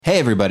Hey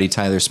everybody,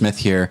 Tyler Smith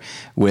here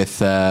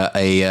with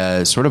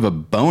a sort of a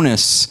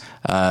bonus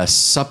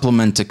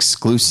supplement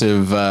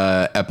exclusive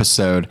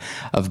episode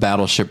of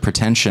Battleship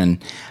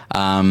Pretension.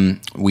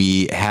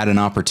 We had an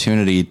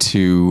opportunity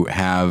to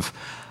have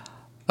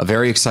a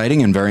very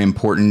exciting and very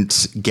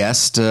important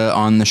guest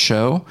on the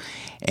show.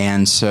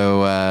 And so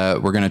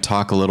we're going to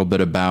talk a little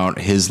bit about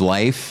his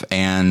life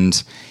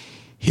and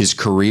his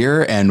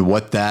career and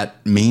what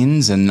that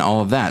means and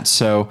all of that.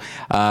 So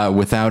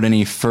without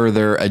any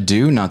further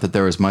ado, not that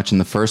there was much in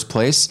the first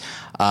place,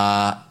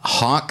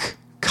 Hawk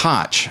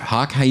Koch.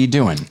 Hawk, how you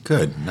doing?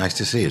 Good. Nice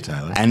to see you,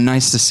 Tyler. And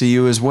nice to see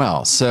you as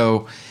well.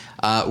 So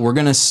we're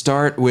going to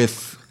start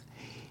with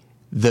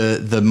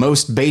the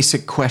most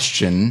basic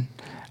question.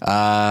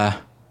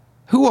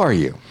 Who are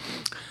you?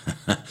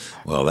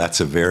 Well, that's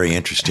a very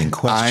interesting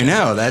question. I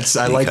know.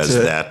 I like to...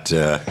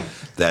 Because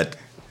that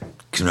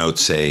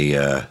connotes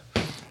a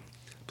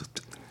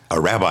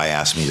rabbi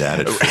asked me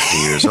that at 50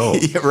 years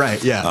old. Yeah,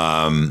 right, yeah.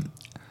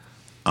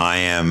 I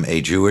am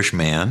a Jewish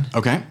man.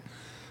 Okay.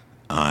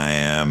 I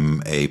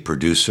am a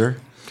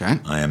producer. Okay.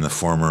 I am the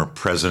former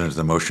president of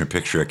the Motion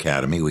Picture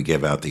Academy. We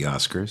give out the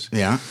Oscars.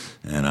 Yeah.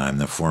 And I'm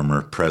the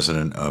former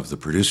president of the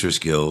Producers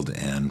Guild.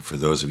 And for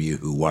those of you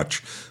who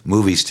watch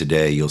movies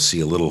today, you'll see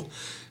a little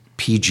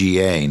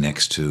PGA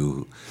next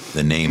to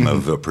the name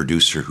of a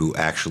producer who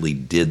actually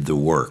did the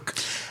work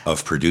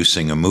of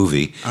producing a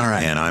movie. All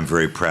right. And I'm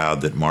very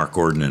proud that Mark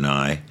Gordon and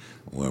I,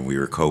 when we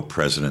were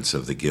co-presidents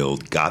of the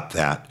Guild, got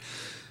that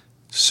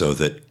so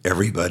that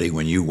everybody,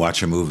 when you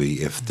watch a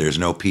movie, if there's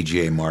no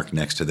PGA mark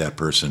next to that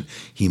person,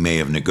 he may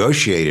have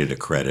negotiated a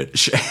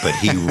credit, but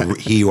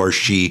he or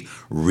she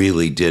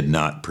really did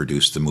not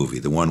produce the movie.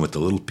 The one with the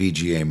little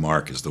PGA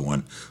mark is the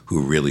one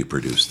who really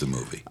produced the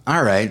movie.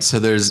 All right. So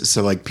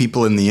like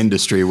people in the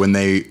industry, when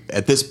they,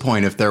 at this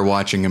point, if they're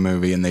watching a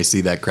movie and they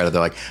see that credit,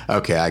 they're like,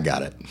 okay, I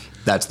got it.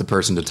 That's the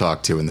person to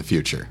talk to in the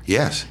future.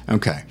 Yes.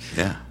 Okay.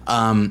 Yeah.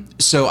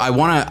 So I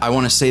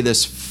want to say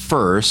this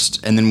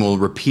first, and then we'll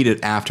repeat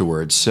it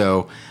afterwards.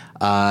 So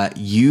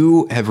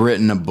you have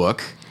written a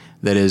book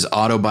that is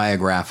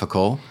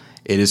autobiographical.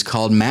 It is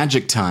called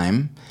Magic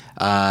Time.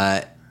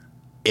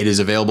 It is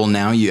available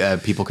now.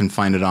 People can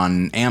find it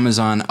on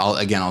Amazon.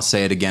 I'll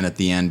say it again at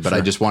the end, but sure.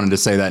 I just wanted to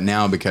say that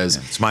now because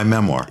it's my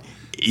memoir.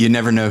 You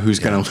never know who's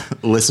going to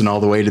listen all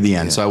the way to the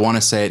end. Yeah. So I want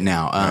to say it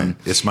now. Right.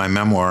 It's my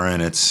memoir,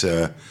 and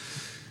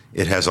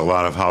it has a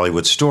lot of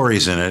Hollywood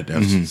stories in it.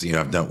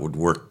 I've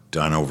worked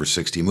on over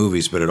 60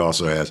 movies, but it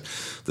also has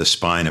the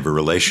spine of a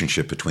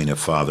relationship between a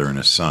father and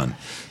a son.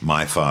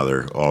 My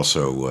father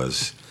also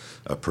was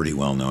a pretty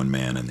well-known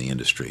man in the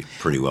industry,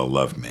 pretty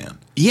well-loved man.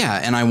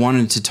 Yeah, and I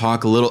wanted to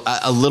talk a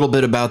little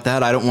bit about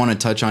that. I don't want to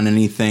touch on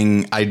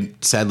anything. I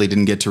sadly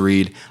didn't get to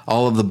read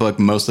all of the book,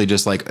 mostly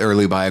just like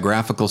early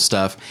biographical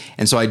stuff.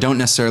 And so I don't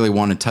necessarily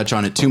want to touch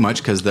on it too much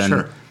because then...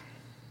 Sure.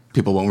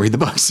 People won't read the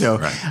book. So,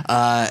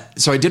 right.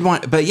 So I did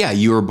want, but yeah,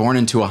 you were born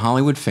into a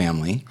Hollywood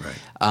family.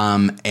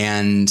 Right.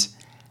 And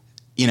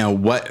you know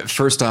what,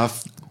 first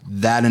off,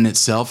 that in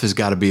itself has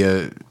got to be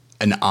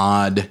an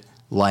odd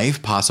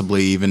life,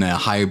 possibly even a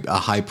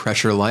high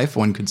pressure life,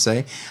 one could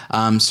say.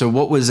 So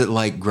what was it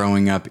like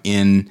growing up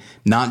in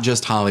not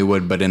just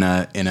Hollywood, but in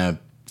a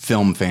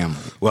film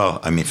family? Well,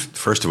 I mean,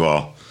 first of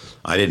all,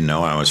 I didn't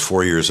know. I was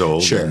 4 years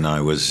old. Sure. And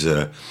I was,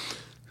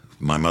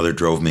 my mother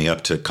drove me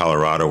up to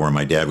Colorado where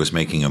my dad was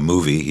making a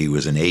movie. He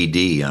was an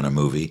AD on a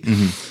movie.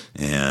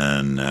 Mm-hmm.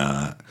 And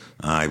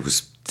I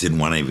didn't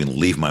want to even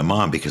leave my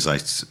mom because I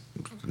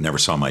never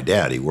saw my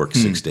dad. He worked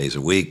 6 days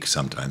a week,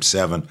 sometimes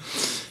 7.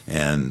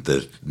 And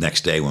the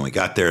next day when we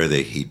got there,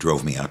 he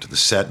drove me out to the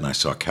set, and I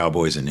saw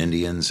cowboys and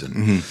Indians.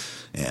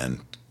 And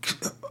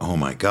oh,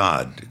 my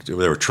God,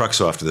 there were trucks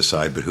off to the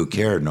side, but who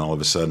cared? And all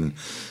of a sudden,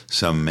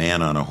 some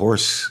man on a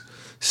horse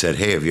said,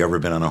 "Hey, have you ever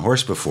been on a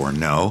horse before?"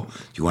 "No."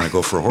 "Do you want to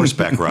go for a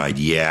horseback ride?"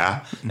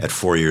 "Yeah," at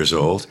 4 years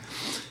old.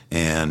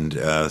 And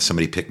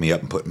somebody picked me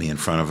up and put me in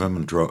front of him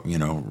and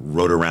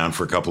rode around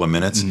for a couple of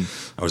minutes.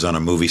 I was on a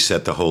movie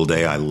set the whole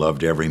day. I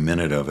loved every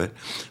minute of it.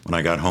 When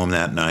I got home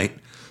that night,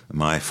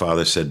 my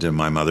father said to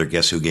my mother,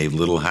 "Guess who gave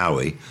Little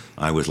Howie?"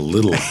 I was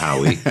Little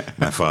Howie.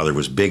 My father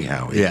was Big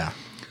Howie. Yeah.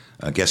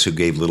 Guess who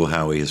gave Little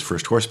Howie his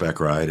first horseback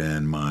ride?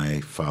 And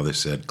my father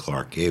said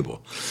Clark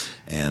Gable.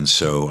 And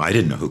so I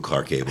didn't know who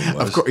Clark Gable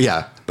was. Of course,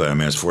 yeah. But I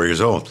mean, I was 4 years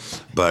old.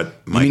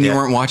 But my you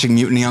weren't watching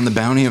Mutiny on the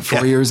Bounty at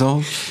 4 years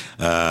old?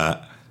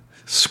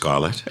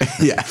 Scarlet.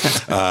 Yeah.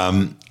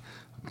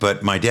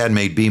 But my dad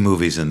made B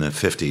movies in the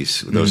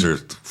 50s. Those are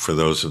for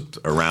those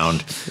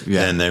around.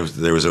 Yeah. And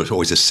there was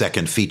always a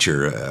second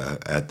feature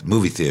at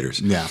movie theaters.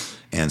 Yeah.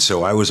 And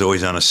so I was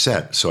always on a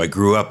set. So I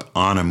grew up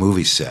on a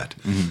movie set,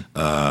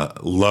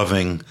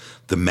 loving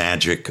the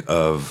magic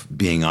of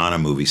being on a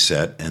movie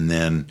set. And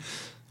then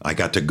I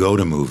got to go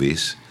to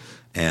movies.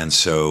 And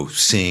so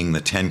seeing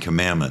the Ten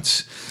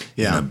Commandments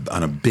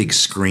on a big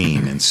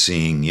screen and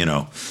seeing,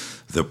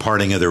 the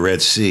parting of the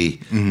Red Sea,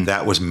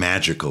 that was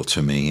magical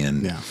to me.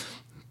 And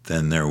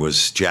then there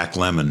was Jack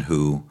Lemmon,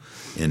 who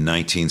in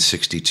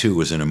 1962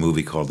 was in a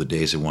movie called The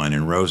Days of Wine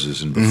and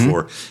Roses. And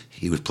before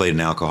he was played an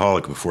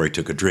alcoholic. Before he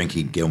took a drink,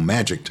 he'd go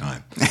magic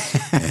time,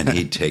 and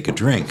he'd take a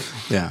drink.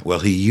 Yeah. Well,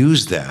 he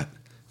used that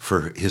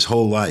for his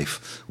whole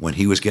life. When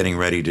he was getting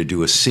ready to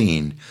do a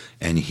scene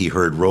and he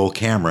heard roll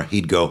camera,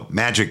 he'd go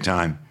magic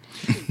time,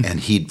 and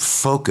he'd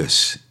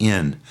focus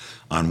in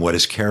on what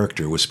his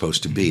character was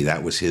supposed to be.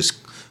 That was his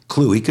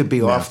clue. He could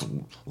be off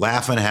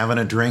laughing, having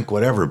a drink,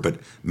 whatever, but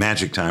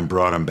magic time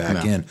brought him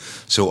back in.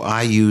 So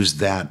I used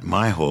that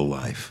my whole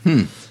life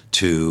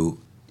to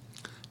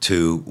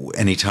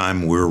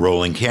anytime we were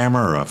rolling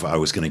camera, or if I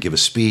was going to give a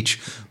speech,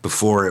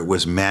 before it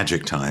was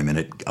magic time, and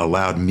it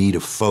allowed me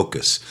to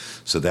focus.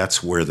 So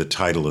that's where the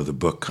title of the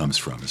book comes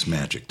from, is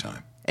Magic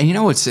Time. And you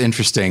know what's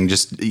interesting?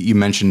 Just you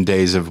mentioned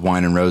Days of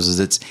Wine and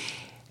Roses.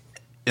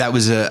 That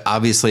was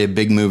obviously a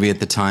big movie at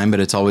the time, but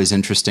it's always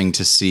interesting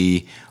to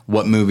see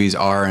what movies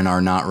are and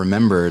are not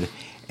remembered.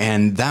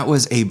 And that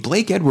was a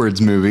Blake Edwards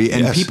movie,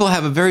 and people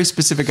have a very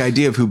specific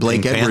idea of who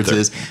Blake Edwards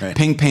is. Right.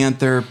 Pink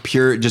Panther,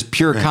 pure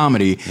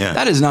comedy. Yeah.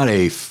 That is not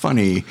a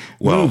funny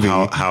movie.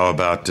 How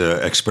about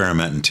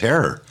Experiment in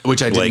Terror?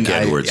 Which I Blake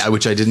didn't, Edwards.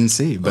 which I didn't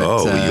see.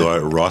 But, you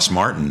are Ross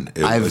Martin.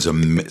 It was a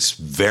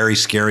very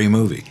scary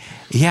movie.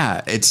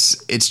 Yeah,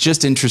 it's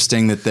just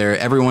interesting that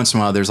every once in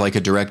a while there's like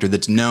a director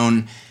that's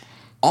known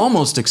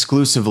almost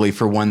exclusively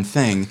for one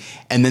thing,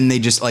 and then they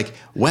just like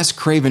Wes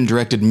Craven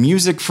directed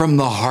Music from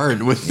the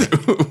Heart with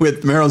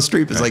Meryl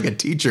Streep as like a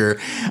teacher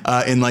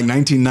in like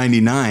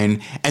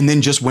 1999, and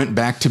then just went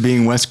back to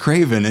being Wes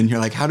Craven, and you're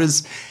like, how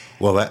does?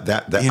 Well,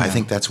 I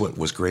think that's what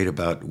was great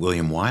about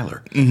William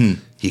Wyler. Mm-hmm.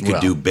 He could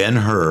do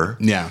Ben-Hur.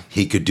 Yeah.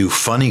 He could do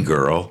Funny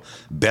Girl,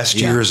 Best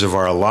Years of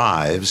Our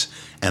Lives,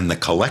 and The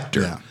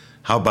Collector. Yeah.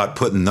 How about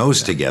putting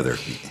those together?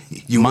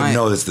 You wouldn't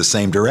know it's the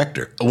same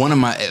director. One of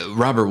my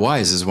Robert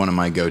Wise is one of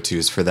my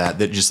go-tos for that.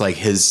 That just like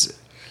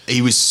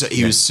he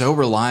was so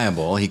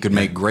reliable. He could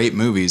make great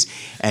movies,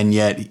 and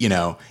yet he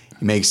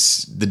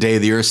makes The Day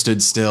the Earth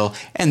Stood Still,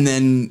 and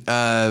then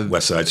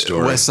West Side Story.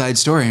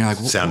 And you're like,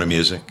 Sound of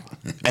Music,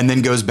 and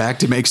then goes back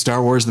to make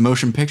Star Wars the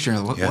motion picture.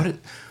 What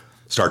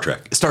Star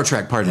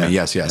Trek. Pardon me.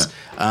 Yes. Yeah.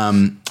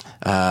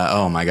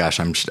 Oh my gosh!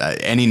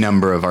 Any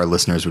number of our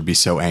listeners would be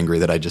so angry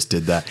that I just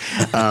did that.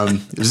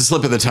 It was a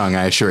slip of the tongue,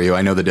 I assure you.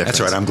 I know the difference.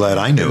 That's right. I'm glad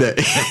I knew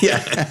it.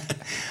 Yeah.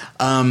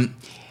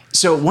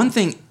 So one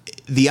thing,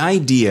 the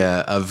idea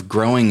of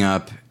growing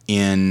up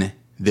in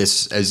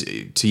this, as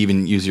to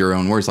even use your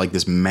own words, like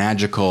this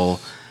magical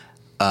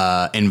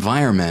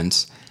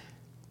environment.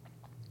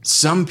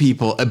 Some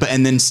people,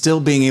 and then still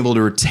being able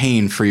to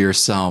retain for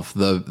yourself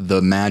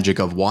the magic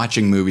of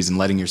watching movies and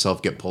letting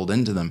yourself get pulled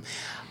into them.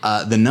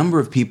 The number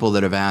of people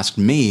that have asked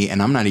me,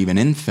 and I'm not even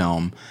in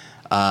film,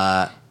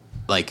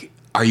 like,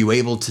 are you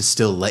able to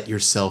still let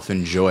yourself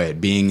enjoy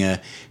it? Being a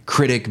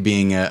critic,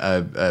 being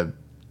a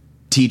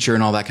teacher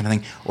and all that kind of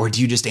thing, or do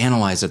you just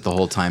analyze it the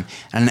whole time?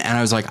 And I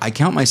was like, I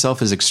count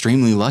myself as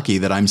extremely lucky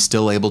that I'm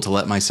still able to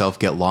let myself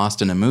get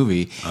lost in a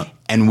movie.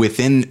 And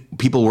within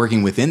people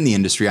working within the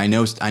industry, I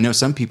know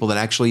some people that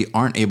actually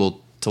aren't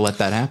able to let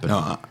that happen.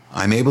 No,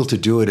 I'm able to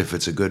do it if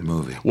it's a good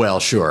movie. Well,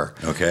 sure.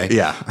 Okay.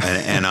 Yeah.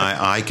 and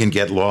I can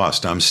get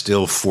lost. I'm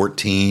still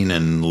 14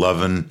 and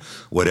loving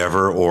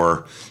whatever,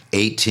 or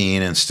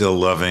 18 and still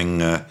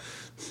loving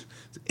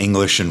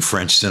English and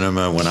French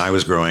cinema when I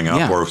was growing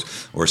up,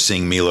 or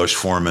seeing Milos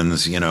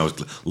Forman's,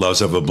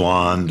 Loves of a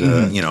Blonde,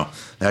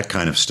 that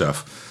kind of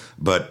stuff.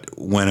 But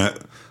when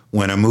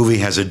a movie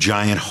has a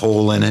giant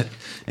hole in it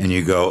and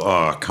you go,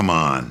 oh, come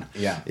on,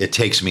 it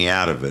takes me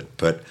out of it.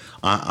 But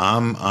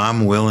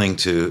I'm willing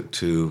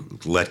to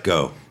let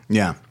go.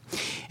 Yeah.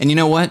 And you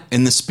know what?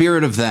 In the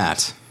spirit of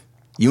that,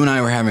 you and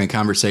I were having a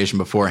conversation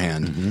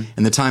beforehand,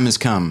 and the time has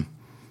come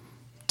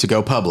to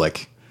go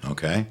public.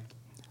 Okay.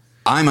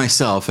 I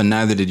myself, and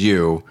neither did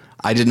you,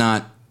 I did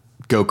not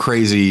go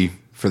crazy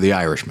for The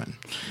Irishman.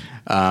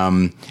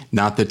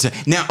 Not that...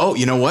 Now,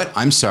 you know what?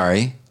 I'm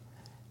sorry.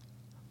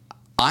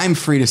 I'm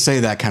free to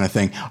say that kind of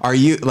thing. Are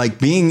you, like,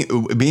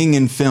 being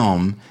in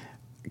film,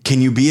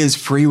 can you be as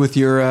free with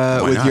your...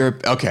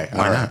 Okay,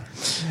 Why all right. not?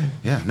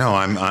 Yeah, no,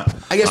 I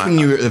guess when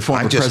you're the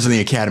former president of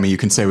the Academy, you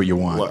can say what you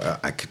want. Well,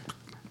 I could...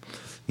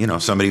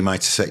 somebody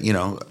might say,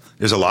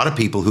 there's a lot of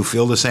people who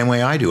feel the same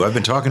way I do. I've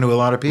been talking to a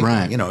lot of people.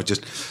 Right.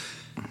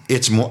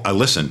 It's more.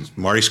 Listen,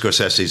 Marty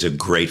Scorsese's a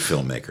great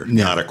filmmaker,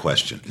 not a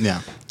question.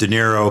 Yeah. De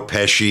Niro,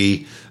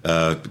 Pesci,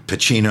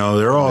 Pacino,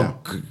 they're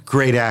all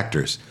great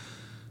actors.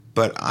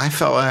 But I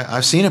felt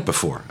I've seen it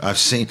before. I've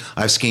seen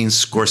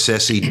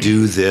Scorsese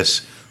do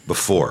this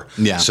before.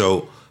 Yeah.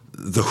 So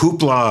the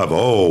hoopla of,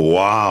 oh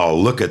wow,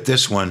 look at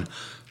this one.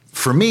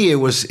 For me, it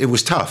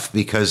was tough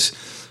because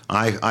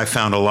I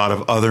found a lot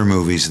of other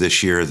movies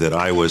this year that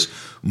I was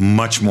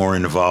much more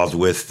involved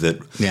with,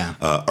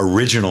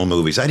 original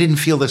movies. I didn't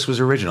feel this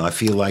was original. I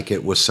feel like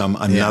it was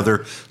another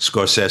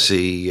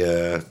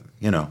Scorsese,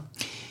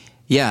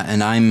 Yeah,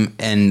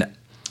 and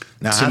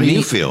now how do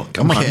you feel?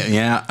 Come on.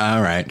 Yeah,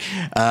 all right.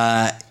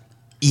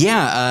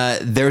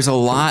 There's a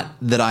lot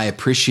that I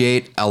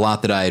appreciate, a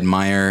lot that I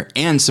admire,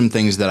 and some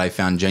things that I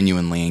found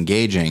genuinely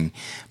engaging.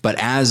 But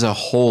as a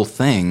whole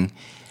thing,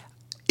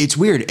 it's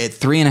weird. At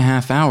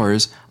 3.5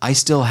 hours, I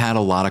still had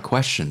a lot of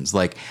questions.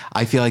 Like,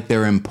 I feel like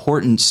there are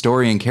important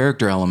story and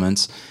character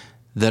elements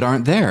that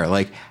aren't there.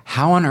 Like,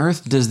 how on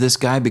earth does this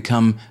guy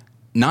become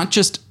not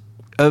just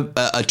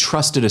a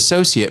trusted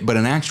associate, but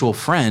an actual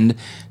friend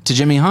to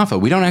Jimmy Hoffa?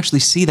 We don't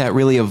actually see that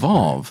really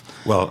evolve.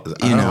 Well,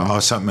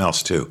 something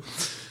else too.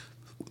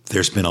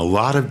 There's been a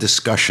lot of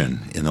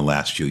discussion in the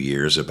last few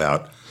years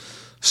about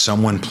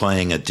someone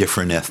playing a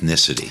different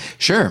ethnicity.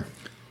 Sure.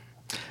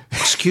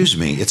 Excuse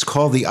me, it's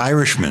called The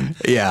Irishman.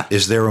 Yeah.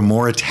 Is there a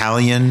more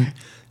Italian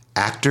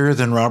actor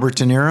than Robert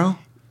De Niro?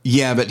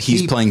 Yeah, but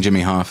he's playing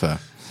Jimmy Hoffa.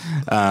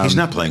 He's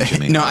not playing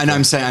Jimmy. No, Hoffa. and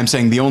I'm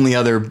saying the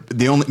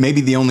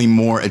only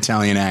more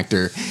Italian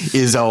actor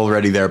is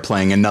already there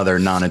playing another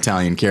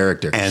non-Italian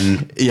character.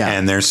 And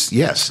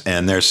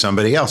there's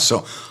somebody else.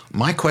 So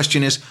my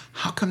question is,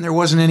 how come there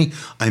wasn't any?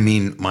 I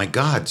mean, my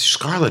God,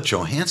 Scarlett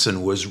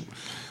Johansson was,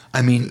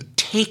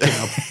 taken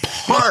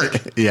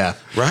apart. Yeah.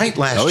 Right?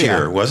 Last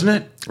year,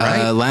 wasn't it?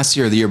 Right? Last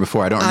year or the year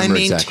before. I don't remember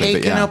exactly.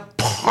 Taken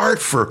apart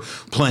for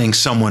playing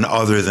someone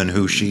other than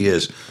who she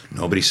is.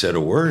 Nobody said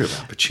a word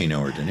about Pacino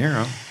or De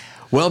Niro.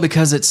 Well,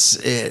 because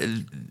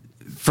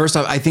first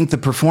off, I think the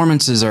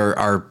performances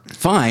are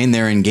fine.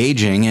 They're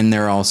engaging, and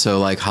they're also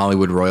like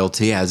Hollywood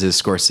royalty, as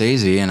is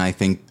Scorsese. And I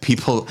think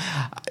people,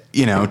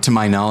 to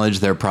my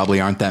knowledge, there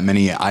probably aren't that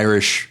many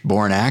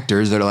Irish-born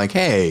actors that are like,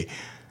 hey,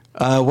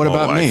 what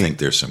about me? I think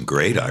there's some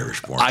great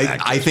Irish-born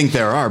actors. I think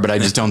there are, but I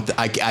just don't.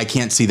 I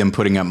can't see them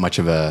putting up much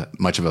of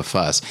a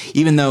fuss.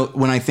 Even though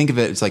when I think of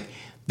it, it's like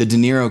the De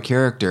Niro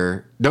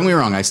character. Don't get me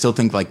wrong. I still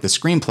think like the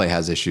screenplay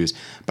has issues,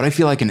 but I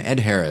feel like an Ed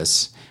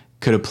Harris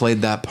could have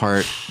played that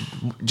part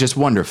just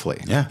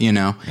wonderfully.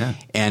 Yeah.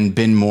 And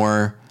been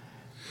more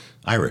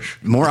Irish.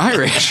 But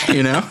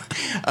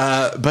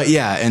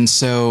yeah, and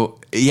so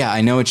yeah,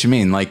 I know what you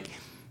mean. Like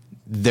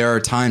there are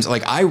times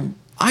like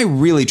I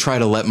really try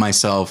to let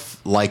myself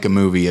like a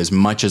movie as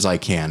much as I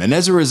can. And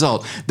as a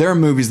result, there are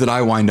movies that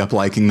I wind up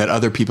liking that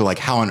other people are like,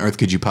 how on earth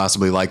could you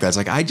possibly like that? It's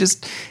like,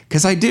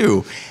 because I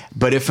do.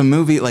 But if a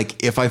movie,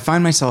 like if I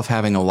find myself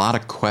having a lot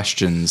of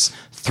questions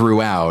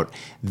throughout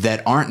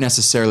that aren't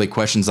necessarily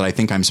questions that I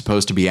think I'm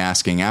supposed to be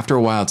asking, after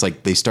a while, it's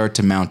like they start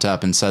to mount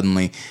up and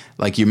suddenly,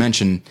 like you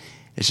mentioned,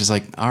 it's just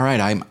like, all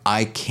right,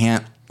 I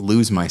can't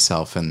lose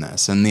myself in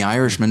this. And The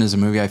Irishman is a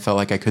movie I felt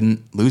like I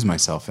couldn't lose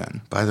myself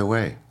in. By the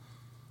way,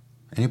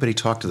 anybody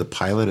talk to the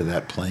pilot of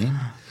that plane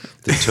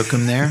that took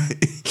him there?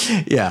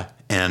 Yeah.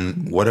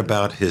 And what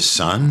about his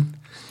son?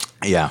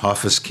 Yeah.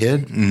 Hoffa's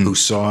kid, who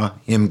saw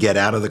him get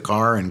out of the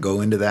car and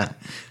go into that,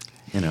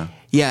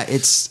 Yeah,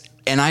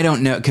 and I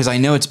don't know, because I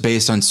know it's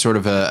based on sort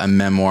of a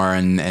memoir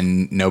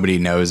and nobody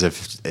knows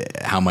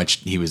how much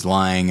he was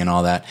lying and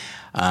all that.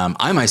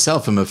 I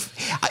myself am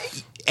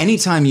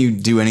anytime you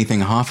do anything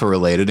Hoffa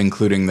related,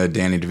 including the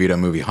Danny DeVito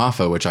movie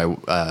Hoffa, which I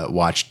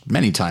watched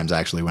many times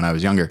actually when I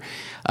was younger,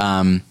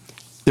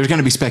 there's going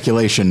to be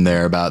speculation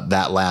there about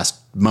that last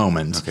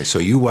moment. Okay, so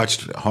you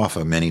watched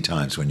Hoffa many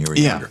times when you were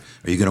younger.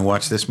 Are you going to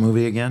watch this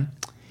movie again?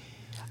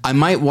 I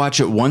might watch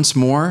it once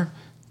more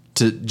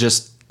to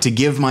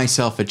give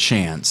myself a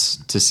chance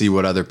to see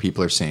what other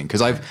people are seeing.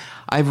 Because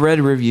I've read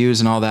reviews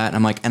and all that, and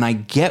I'm like, and I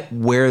get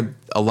where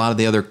a lot of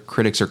the other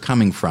critics are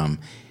coming from.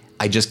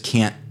 I just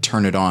can't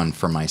turn it on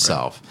for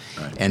myself.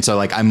 Right. And so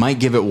like I might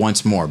give it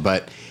once more,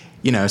 but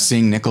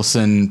seeing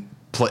Nicholson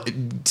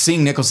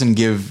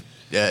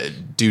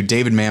do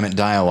David Mamet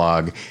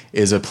dialogue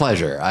is a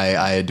pleasure.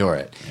 I adore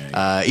it.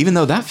 Even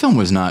though that film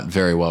was not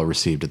very well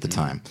received at the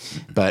time.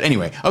 But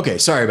anyway, okay,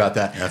 sorry about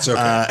that. That's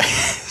okay.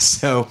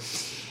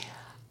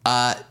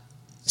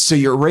 So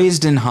you're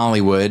raised in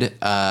Hollywood.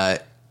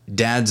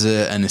 Dad's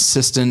an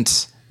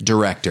assistant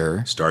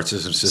director. Starts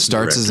as an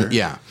assistant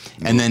director.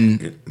 And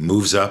then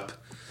moves up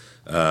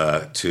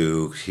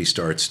he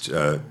starts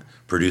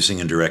producing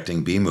and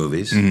directing B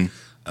movies.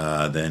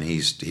 Mm-hmm. Then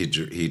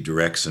he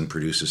directs and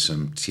produces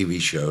some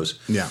TV shows.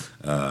 Yeah.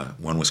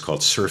 One was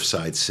called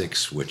Surfside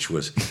 6, which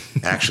was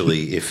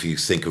actually, if you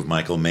think of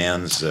Michael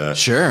Mann's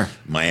sure.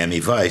 Miami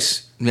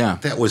Vice,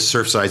 that was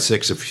Surfside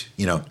 6 of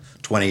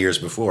 20 years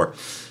before.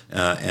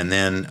 And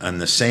then on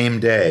the same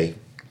day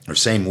or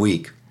same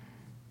week,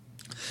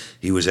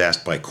 he was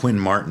asked by Quinn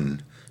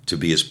Martin to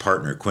be his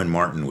partner. Quinn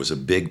Martin was a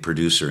big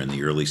producer in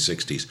the early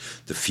 60s.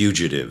 The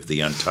Fugitive, The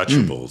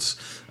Untouchables,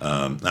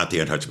 not The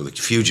Untouchables,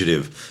 The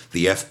Fugitive,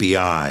 The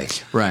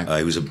FBI.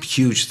 Right. It was a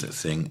huge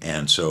thing.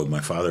 And so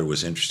my father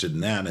was interested in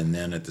that. And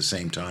then at the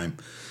same time,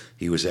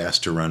 he was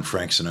asked to run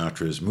Frank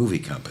Sinatra's movie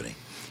company.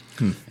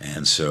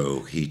 And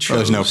so he chose...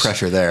 there's no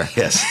pressure there.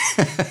 Yes.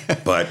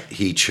 But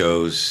he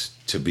chose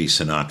to be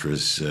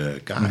Sinatra's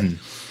guy.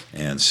 Mm-hmm.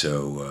 And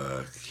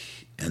so,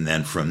 and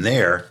then from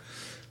there...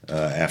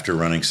 after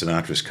running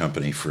Sinatra's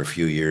company for a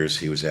few years,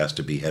 he was asked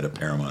to be head of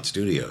Paramount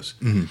Studios,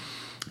 and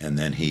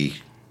then he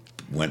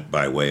went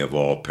by way of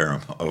all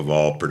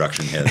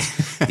production heads.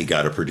 He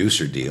got a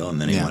producer deal,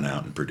 and then he went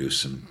out and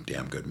produced some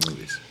damn good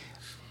movies.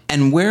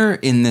 And where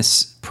in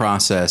this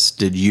process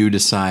did you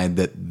decide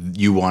that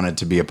you wanted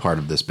to be a part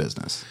of this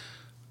business?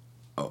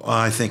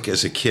 I think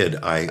as a kid,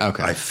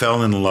 I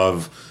fell in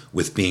love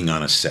with being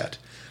on a set.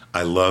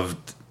 I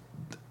loved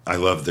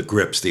the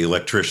grips, the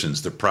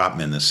electricians, the prop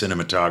men, the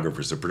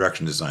cinematographers, the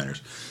production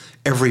designers.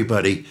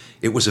 Everybody,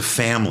 it was a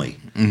family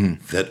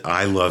that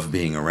I loved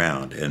being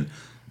around. And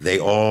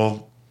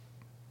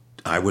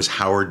I was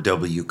Howard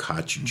W.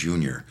 Koch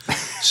Jr.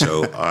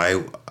 So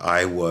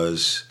I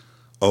was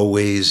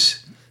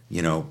always,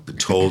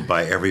 told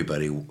by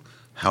everybody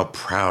how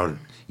proud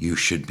you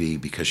should be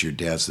because your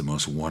dad's the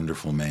most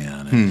wonderful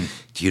man. And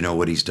do you know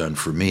what he's done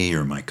for me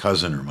or my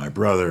cousin or my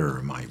brother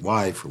or my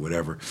wife or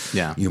whatever?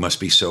 Yeah. You must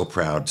be so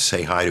proud.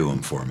 Say hi to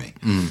him for me.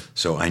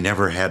 So I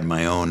never had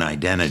my own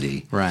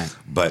identity. Right.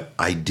 But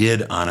I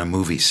did on a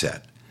movie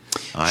set.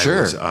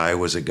 Sure. I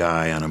was a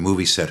guy on a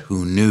movie set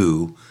who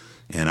knew,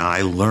 and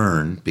I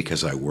learned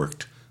because I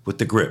worked with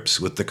the grips,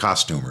 with the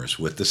costumers,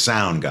 with the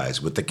sound guys,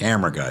 with the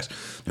camera guys.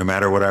 No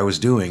matter what I was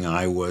doing,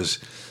 I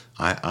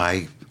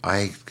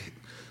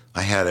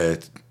had a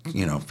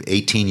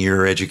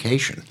 18-year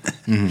education,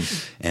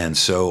 and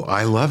so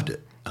I loved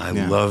it. I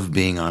loved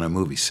being on a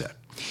movie set.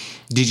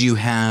 Did you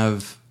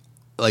have,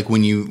 like,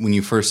 when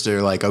you first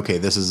are like, okay,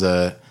 this is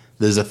a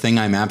thing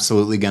I'm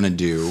absolutely going to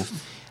do?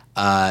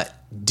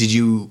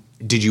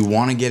 Did you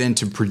want to get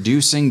into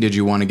producing? Did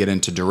you want to get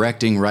into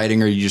directing,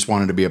 writing, or you just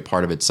wanted to be a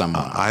part of it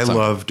somehow? I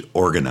loved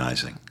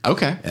organizing.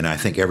 Okay. And I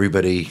think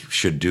everybody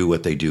should do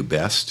what they do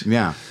best.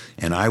 Yeah.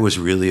 And I was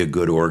really a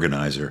good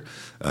organizer,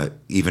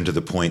 even to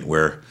the point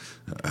where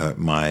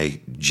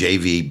my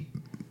JV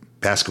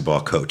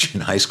basketball coach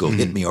in high school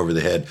hit me over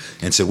the head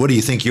and said, "What do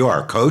you think you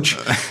are, coach?"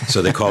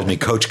 So they called me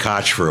Coach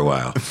Koch for a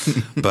while.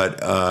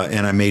 But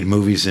and I made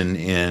movies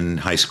in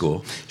high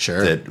school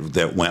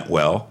that went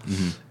well.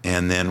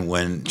 And then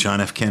when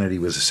John F. Kennedy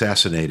was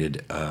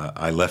assassinated,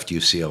 I left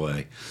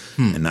UCLA.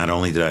 And not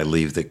only did I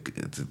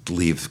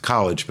leave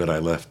college, but I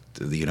left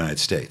the United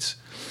States.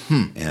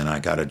 And I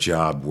got a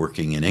job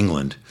working in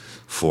England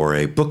for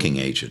a booking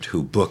agent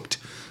who booked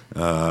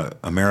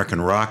American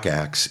rock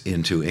acts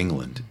into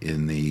England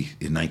in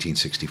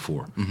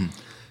 1964.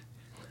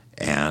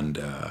 And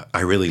I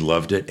really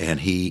loved it.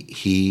 And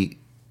he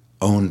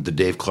owned the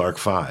Dave Clark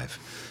Five,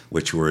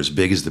 which were as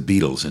big as the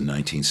Beatles in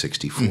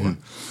 1964.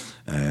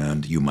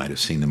 And you might have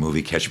seen the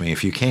movie Catch Me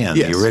If You Can,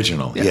 the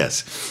original. Yeah.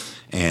 Yes.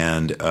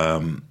 And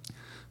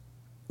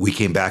we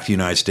came back to the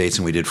United States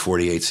and we did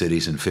 48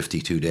 cities in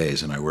 52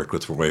 days. And I worked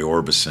with Roy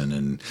Orbison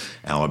in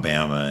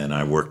Alabama, and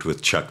I worked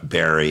with Chuck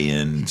Berry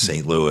in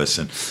St. Louis.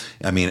 And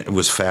I mean, it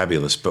was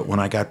fabulous. But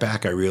when I got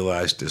back, I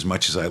realized as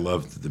much as I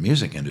loved the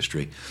music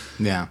industry,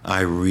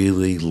 I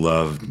really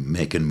loved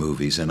making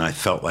movies. And I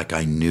felt like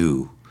I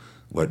knew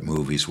what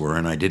movies were.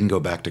 And I didn't go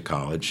back to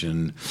college.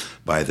 And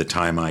by the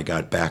time I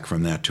got back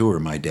from that tour,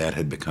 my dad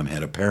had become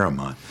head of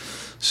Paramount.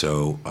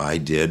 So I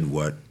did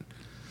what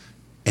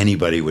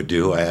anybody would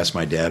do. I asked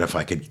my dad if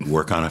I could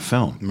work on a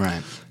film.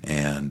 Right.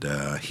 And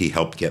he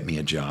helped get me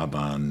a job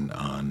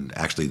on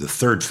actually the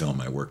third film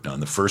I worked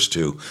on. The first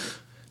two.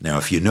 Now,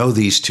 if you know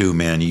these two,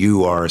 man,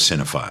 you are a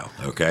cinephile,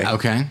 okay?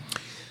 Okay.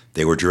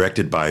 They were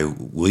directed by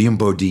William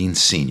Bodine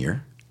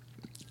Sr.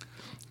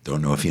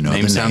 Don't know if you know the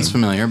name. Name sounds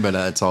familiar, but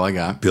that's all I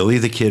got. Billy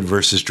the Kid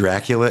versus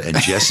Dracula and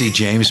Jesse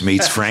James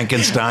Meets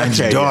Frankenstein's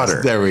daughter.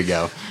 Yes, there we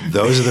go.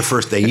 Those are the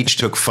first. They each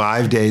took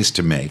 5 days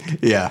to make.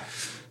 Yeah.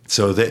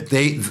 So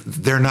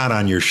they're not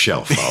on your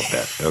shelf, I'll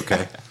bet.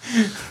 Okay,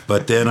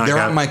 but then they're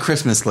on my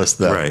Christmas list,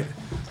 though. Right,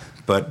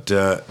 but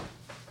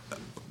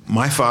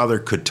my father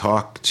could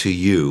talk to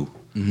you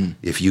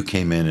if you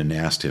came in and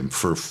asked him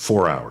for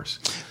 4 hours,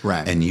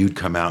 right? And you'd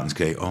come out and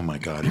say, "Oh my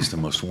God, he's the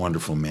most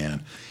wonderful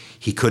man."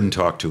 He couldn't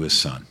talk to his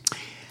son.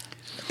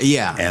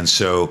 Yeah, and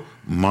so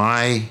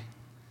my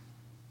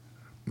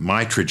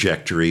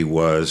trajectory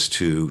was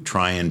to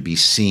try and be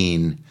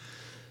seen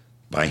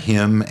by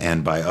him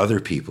and by other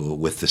people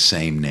with the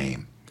same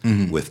name,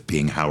 with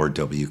being Howard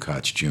W.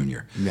 Koch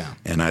Jr. Yeah.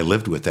 And I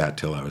lived with that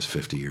till I was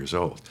 50 years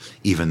old,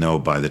 even though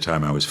by the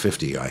time I was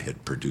 50, I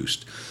had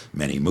produced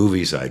many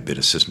movies. I'd been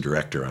assistant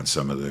director on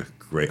some of the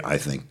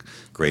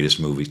greatest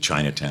movies,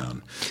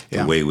 Chinatown,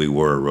 The Way We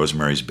Were,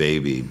 Rosemary's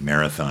Baby,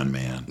 Marathon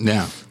Man.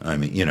 Yeah. I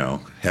mean,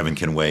 Heaven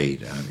Can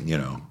Wait,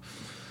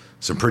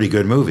 some pretty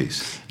good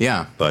movies.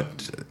 Yeah.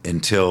 But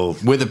until...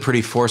 With a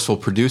pretty forceful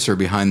producer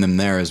behind them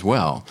there as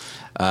well.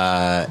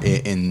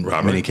 In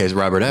many cases,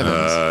 Robert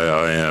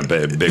Evans.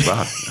 Big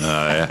Bob.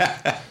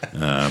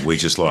 We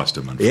just lost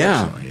him,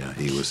 unfortunately. Yeah,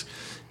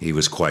 he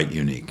was quite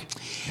unique.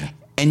 Yeah.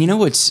 And you know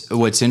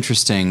what's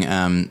interesting?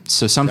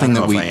 So something I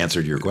don't that know if I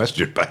answered your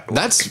question, by the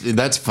way.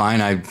 That's fine.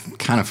 I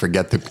kind of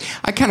forget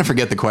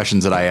the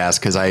questions that I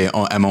ask because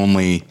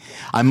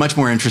I'm much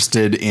more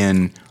interested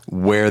in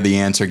where the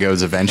answer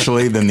goes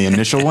eventually than the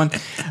initial one.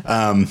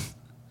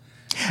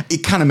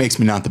 It kind of makes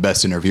me not the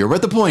best interviewer,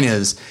 but the point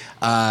is.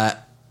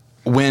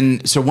 One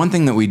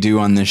thing that we do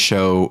on this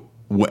show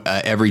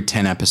every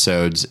 10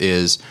 episodes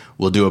is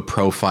we'll do a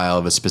profile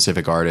of a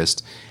specific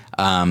artist.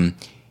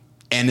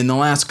 And in the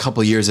last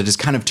couple of years, it has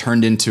kind of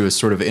turned into a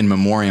sort of in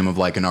memoriam of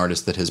like an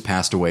artist that has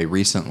passed away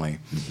recently.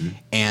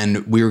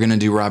 And we were going to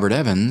do Robert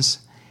Evans.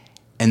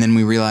 And then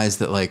we realized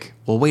that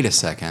wait a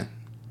second.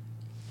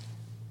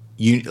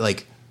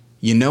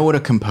 you know what a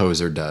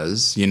composer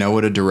does, you know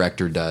what a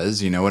director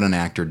does, you know what an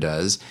actor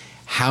does.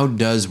 How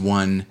does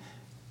one,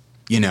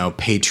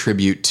 pay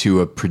tribute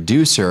to a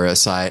producer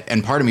aside?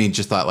 And part of me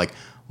just thought like,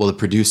 well, the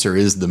producer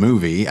is the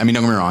movie. I mean,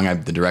 don't get me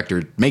wrong, the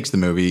director makes the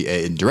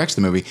movie, directs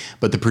the movie,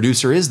 but the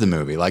producer is the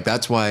movie. Like,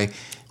 that's why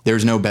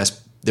there's no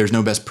best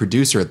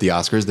producer at the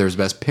Oscars. There's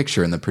best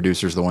picture, and the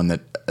producer's the one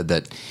that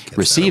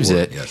receives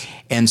it. Yes.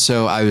 And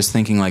so I was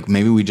thinking like,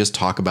 maybe we just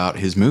talk about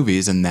his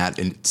movies, and that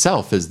in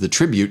itself is the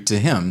tribute to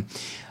him.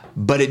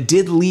 But it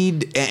did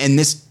lead, and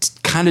this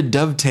kind of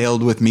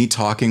dovetailed with me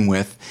talking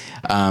with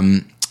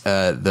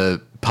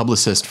the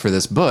publicist for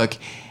this book,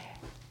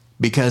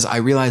 because I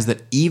realized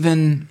that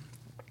even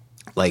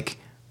like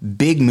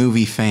big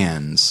movie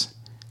fans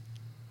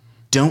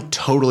don't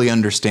totally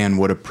understand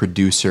what a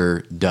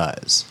producer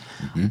does.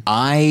 Mm-hmm.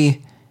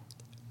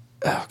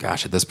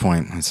 At this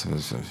point,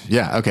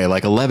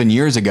 like 11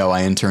 years ago,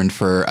 I interned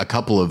for a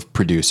couple of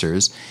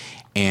producers,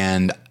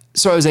 and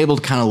so I was able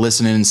to kind of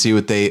listen in and see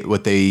what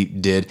they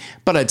did,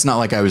 but it's not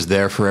like I was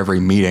there for every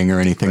meeting or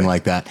anything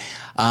like that.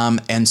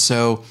 And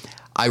so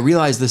I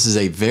realize this is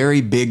a very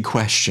big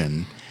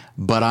question,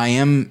 but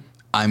I'm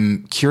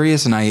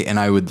curious, and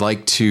I would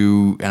like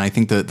to, and I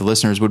think that the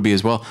listeners would be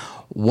as well.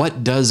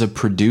 What does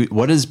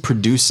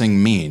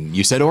producing mean?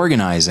 You said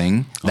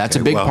organizing. That's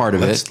a big part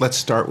of it. Let's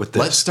start with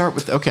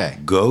this. Okay.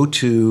 Go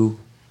to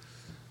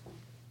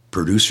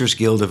Producers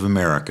Guild of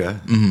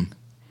America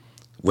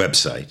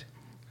website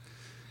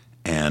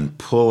and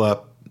pull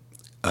up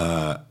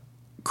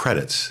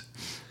credits.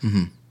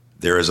 Mm-hmm.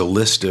 There is a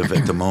list of,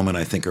 at the moment,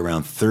 I think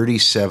around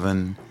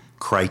 37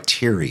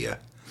 criteria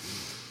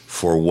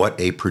for what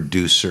a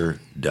producer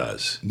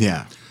does.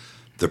 Yeah.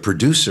 The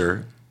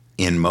producer,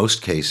 in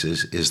most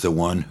cases, is the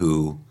one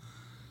who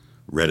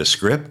read a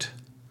script,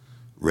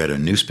 read a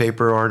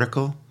newspaper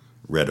article,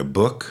 read a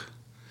book,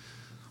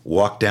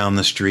 walked down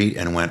the street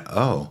and went,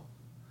 oh,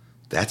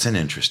 that's an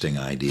interesting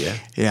idea.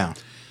 Yeah.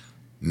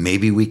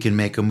 Maybe we can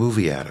make a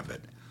movie out of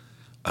it.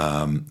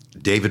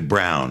 David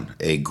Brown,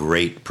 a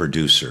great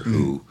producer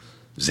who,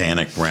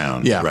 Zanuck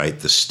Brown, right?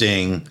 The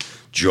Sting,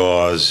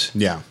 Jaws,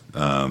 The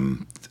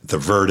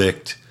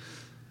Verdict.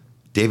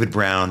 David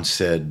Brown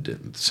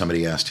said,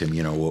 somebody asked him,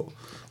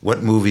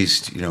 what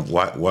movies,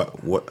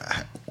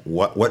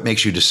 what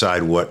makes you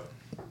decide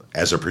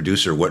as a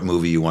producer, what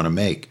movie you want to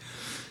make?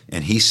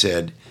 And he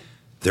said,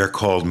 they're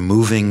called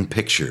moving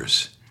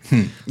pictures.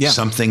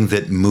 Something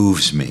that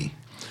moves me.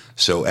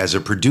 So as a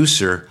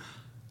producer,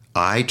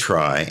 I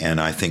try, and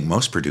I think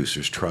most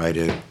producers try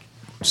to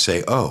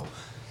say, oh,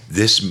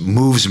 this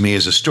moves me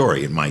as a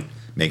story. It might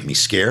make me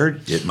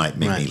scared. It might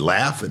make me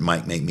laugh. It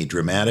might make me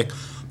dramatic.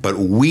 But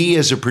we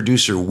as a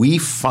producer, we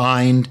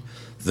find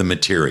the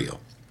material.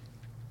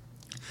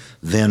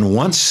 Then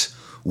once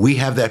we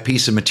have that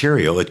piece of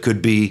material, it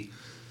could be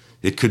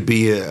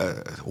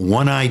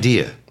one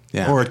idea,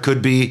 or it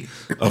could be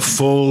a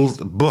full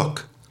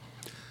book.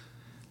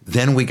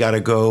 Then we got to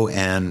go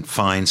and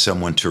find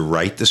someone to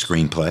write the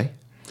screenplay,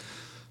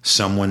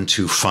 someone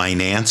to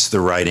finance the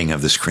writing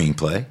of the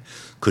screenplay.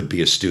 Could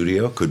be a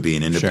studio, could be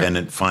an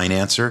independent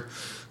financer,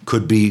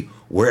 could be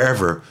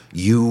wherever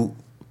you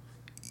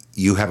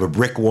have a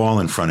brick wall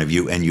in front of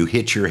you and you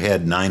hit your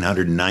head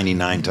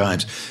 999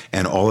 times,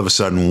 and all of a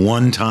sudden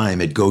one time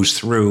it goes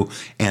through,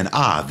 and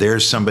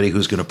there's somebody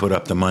who's going to put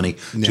up the money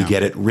to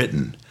get it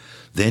written.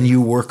 Then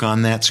you work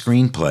on that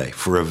screenplay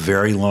for a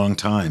very long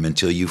time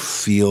until you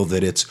feel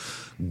that it's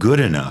good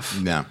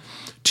enough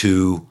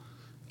to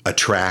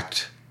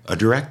attract a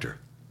director,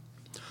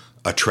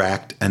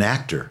 attract an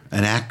actor,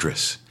 an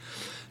actress.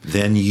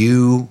 Then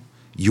you're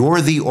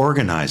the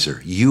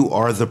organizer. You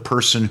are the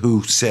person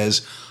who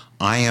says,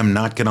 I am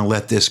not going to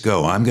let this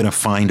go. I'm going to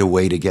find a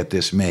way to get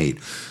this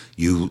made.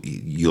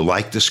 You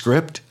like the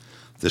script.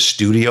 The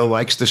studio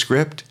likes the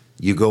script.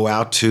 You go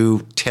out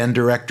to 10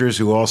 directors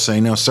who all say,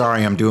 no,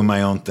 sorry, I'm doing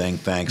my own thing,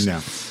 thanks. No.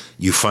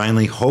 You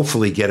finally,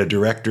 hopefully, get a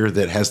director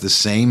that has the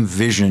same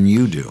vision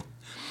you do.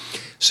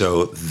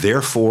 So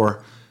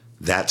therefore,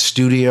 that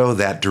studio,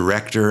 that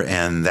director,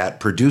 and that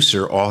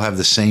producer all have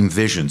the same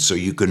vision, so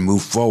you can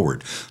move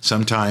forward.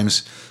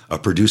 Sometimes a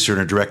producer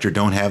and a director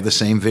don't have the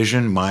same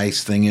vision. My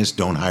thing is,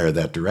 don't hire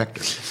that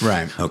director.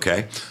 Right.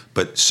 Okay?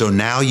 But so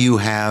now you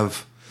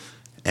have,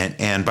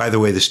 and by the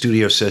way, the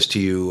studio says to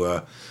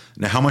you,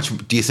 now how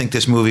much do you think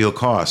this movie will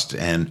cost?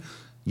 And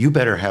you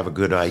better have a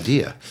good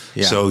idea.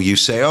 Yeah. So you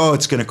say,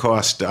 it's going to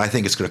cost, I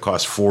think it's going to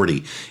cost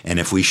 40. And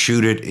if we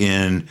shoot it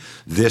in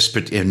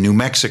New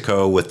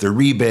Mexico with the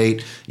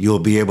rebate, you'll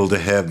be able to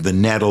have, the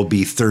net will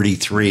be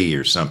 33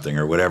 or something,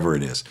 or whatever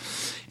it is.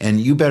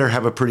 And you better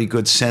have a pretty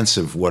good sense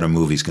of what a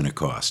movie's going to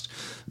cost.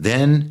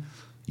 Then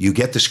you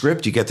get the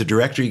script, you get the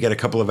director, you get a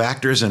couple of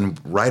actors, and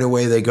right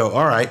away they go,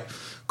 all right,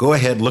 go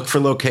ahead, look for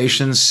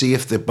locations, see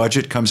if the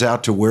budget comes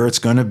out to where it's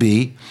going to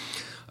be.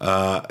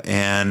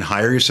 And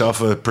hire yourself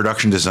a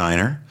production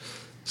designer,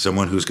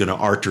 someone who's going to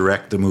art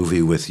direct the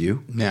movie with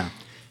you. Yeah.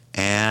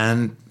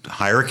 And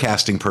hire a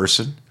casting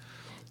person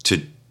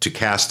to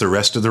cast the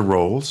rest of the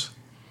roles.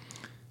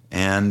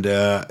 and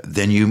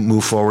then you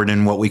move forward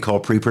in what we call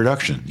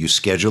pre-production. You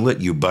schedule it,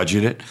 you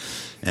budget it,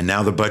 and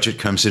now the budget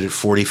comes in at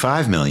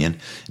 $45 million.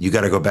 You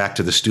got to go back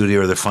to the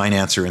studio or the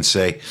financer and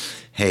say,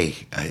 hey,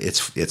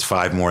 it's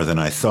 5 more than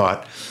I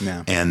thought.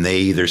 Yeah. And they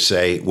either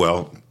say,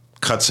 well,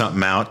 cut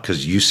something out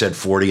because you said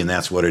 40 and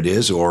that's what it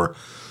is, or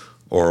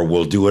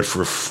we'll do it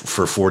for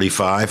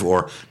 45,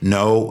 or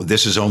no,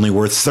 this is only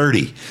worth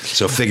 30.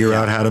 So figure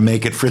out how to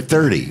make it for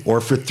 30 or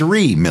for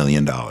 $3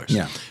 million.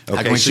 Yeah. Okay,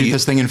 how can we shoot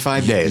this thing in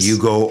 5 days? You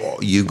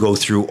go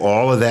through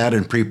all of that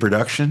in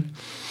pre-production,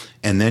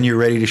 and then you're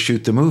ready to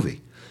shoot the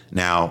movie.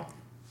 Now,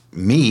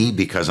 me,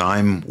 because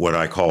I'm what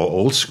I call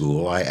old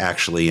school, I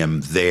actually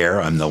am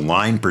there. I'm the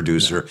line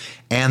producer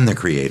and the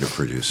creative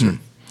producer.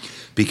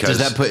 Because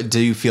do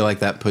you feel like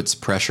that puts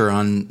pressure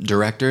on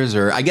directors?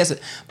 Or I guess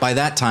by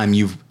that time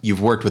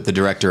you've worked with the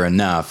director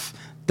enough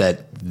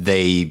that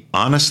they...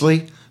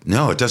 Honestly,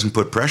 no, it doesn't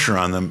put pressure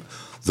on them.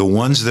 The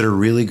ones that are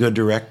really good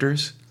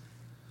directors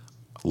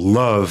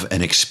love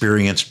an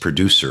experienced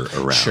producer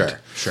around.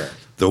 Sure.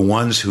 The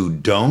ones who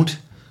don't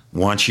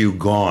want you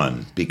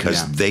gone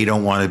because they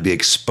don't want to be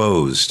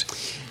exposed.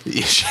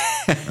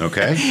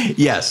 Okay?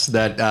 Yes,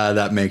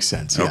 that makes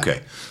sense. Yeah.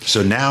 Okay.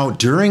 So now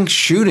during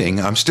shooting,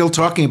 I'm still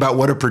talking about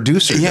what a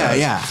producer does.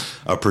 Yeah.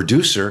 A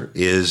producer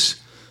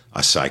is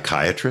a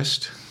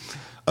psychiatrist,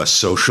 a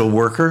social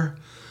worker.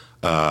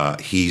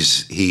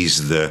 He's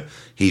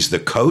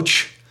the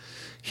coach.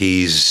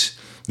 He's,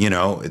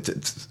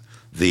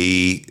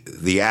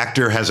 the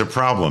actor has a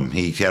problem.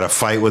 He had a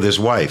fight with his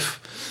wife.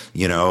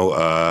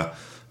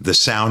 The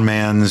sound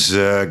man's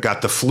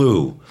got the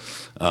flu.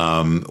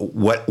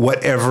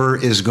 Whatever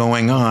is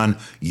going on,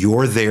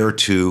 you're there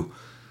to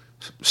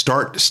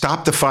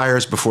stop the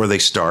fires before they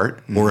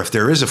start, or if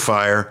there is a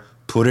fire,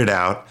 put it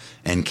out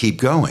and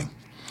keep going.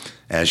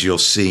 As you'll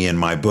see in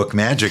my book,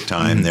 Magic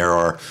Time, there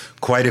are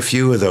quite a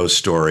few of those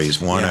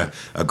stories. One,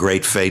 a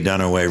great Faye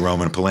Dunaway,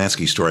 Roman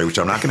Polanski story, which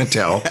I'm not going to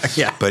tell.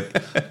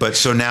 But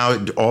so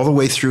now all the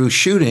way through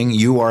shooting,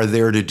 you are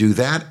there to do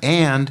that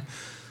and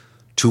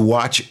to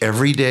watch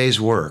every day's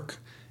work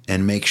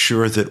and make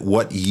sure that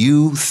what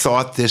you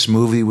thought this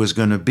movie was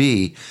going to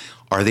be,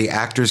 are the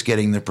actors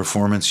getting the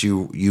performance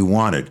you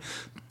wanted?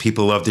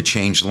 People love to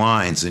change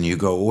lines, and you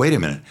go, wait a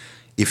minute,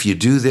 if you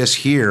do this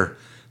here,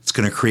 it's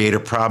going to create a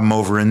problem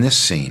over in this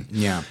scene.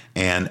 Yeah.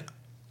 And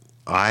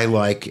I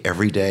like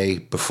every day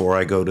before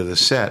I go to the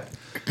set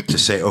to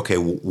say, okay,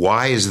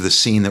 why is the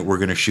scene that we're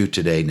going to shoot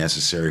today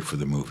necessary for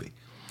the movie?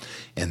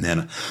 And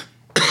then,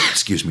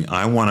 excuse me,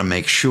 I want to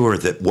make sure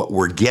that what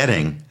we're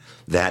getting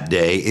that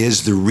day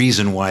is the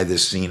reason why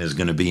this scene is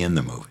going to be in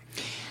the movie.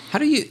 How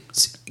do you,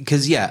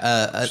 because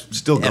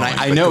still going. And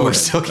I know we're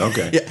still going.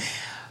 Okay. Yeah.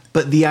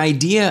 But the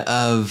idea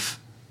of,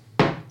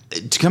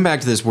 to come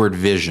back to this word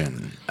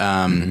vision,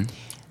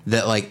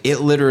 that like it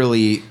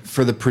literally,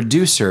 for the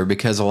producer,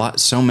 because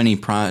so many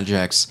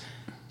projects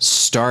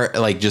start,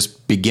 like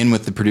just begin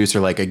with the producer,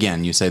 like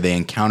again, you say they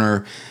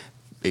encounter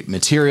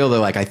material, they're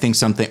like, I think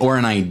something, or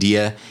an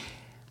idea.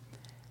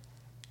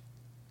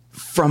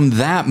 From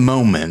that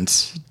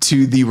moment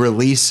to the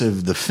release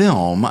of the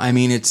film, I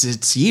mean,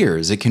 it's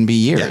years. It can be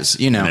years,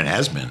 Yes, And it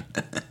has been.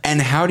 And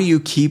how do you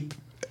keep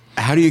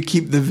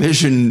the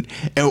vision,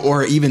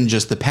 or even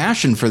just the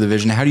passion for the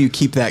vision? How do you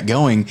keep that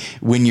going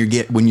when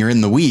you're in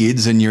the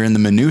weeds and you're in the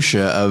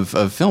minutia of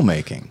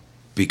filmmaking?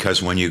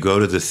 Because when you go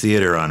to the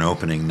theater on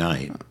opening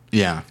night,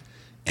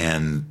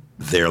 and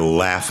they're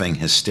laughing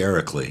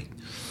hysterically,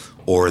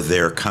 or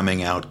they're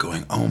coming out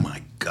going, "Oh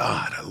my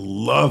God, I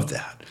love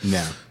that."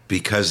 Yeah.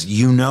 Because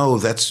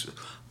that's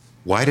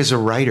why does a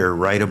writer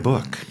write a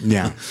book?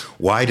 Yeah.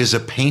 Why does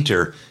a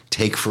painter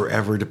take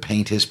forever to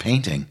paint his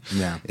painting?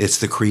 Yeah. It's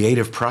the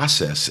creative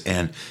process.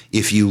 And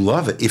if you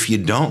love it, if you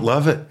don't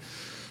love it,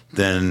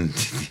 then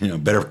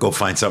better go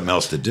find something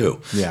else to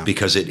do. Yeah.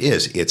 Because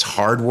it's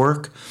hard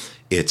work.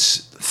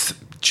 It's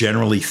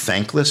generally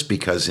thankless,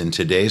 because in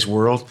today's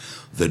world,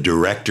 the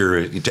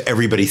director,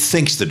 everybody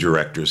thinks the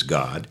director's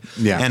God.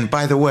 Yeah. And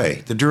by the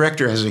way, the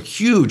director has a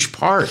huge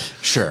part.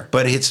 Sure.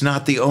 But it's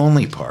not the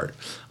only part.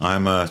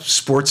 I'm a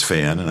sports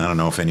fan, and I don't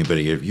know if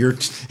anybody of your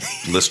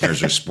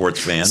listeners are sports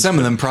fans. Some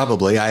of them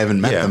probably. I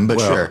haven't met them, but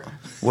sure.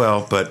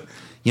 Well, but,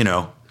 you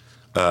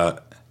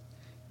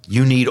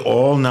need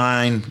all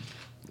 9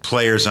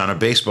 players on a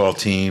baseball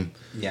team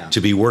to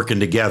be working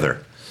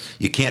together.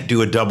 You can't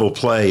do a double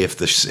play if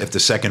the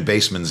second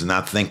baseman's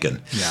not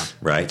thinking. Yeah.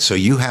 Right. So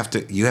you have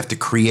to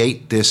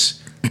create this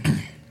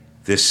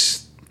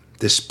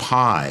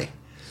pie.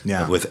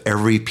 Yeah. With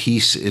every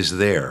piece is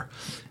there,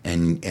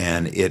 and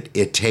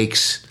it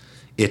takes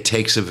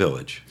a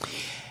village.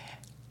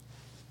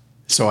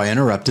 So I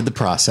interrupted the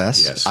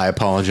process. Yes. I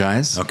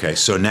apologize. Okay.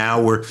 So now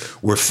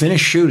we're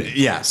finished shooting.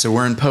 Yeah. So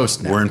we're in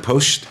post now. We're in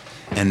post,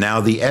 and now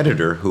the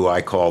editor, who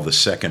I call the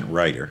second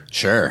writer.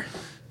 Sure.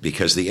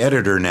 Because the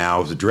editor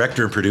now, the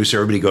director and producer,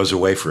 everybody goes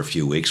away for a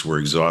few weeks. We're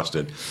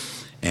exhausted.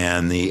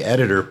 And the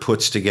editor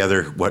puts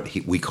together what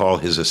we call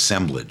his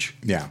assemblage.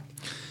 Yeah.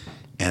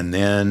 And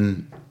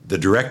then the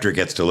director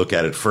gets to look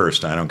at it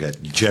first. I don't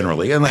get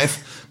generally, and I'm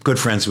good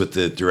friends with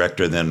the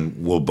director. Then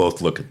we'll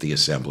both look at the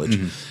assemblage,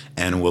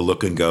 and we'll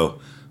look and go,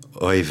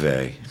 "Oy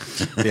vey,"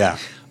 Yeah.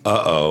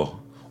 "Uh-oh,"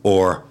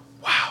 or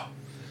 "Wow."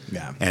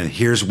 Yeah. And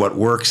here's what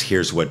works,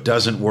 here's what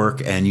doesn't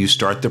work, and you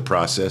start the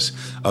process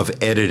of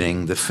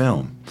editing the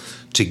film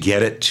to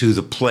get it to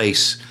the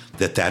place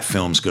that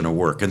film's going to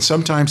work. And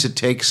sometimes it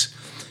takes,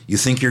 you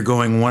think you're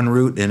going one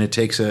route, and it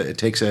takes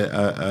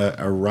a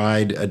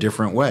ride a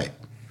different way.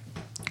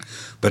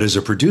 But as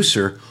a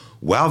producer,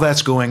 while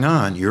that's going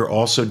on, you're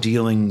also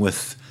dealing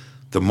with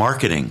the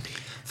marketing,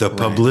 the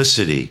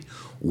publicity,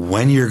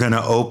 when you're going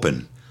to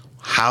open,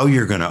 how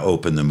you're going to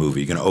open the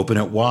movie. You're going to open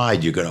it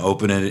wide. You're going to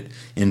open it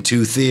in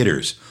 2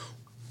 theaters.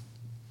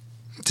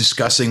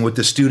 Discussing with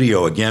the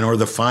studio again or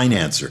the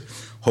financer.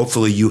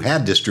 Hopefully you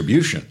had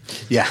distribution.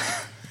 Yeah.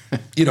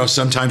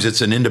 Sometimes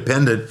it's an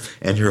independent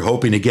and you're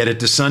hoping to get it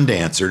to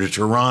Sundance or to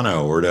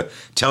Toronto or to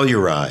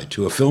Telluride,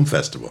 to a film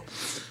festival.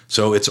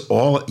 So it's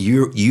all,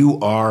 you're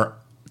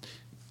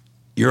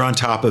on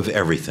top of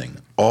everything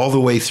all the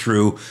way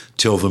through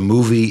till the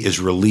movie is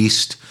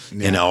released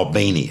in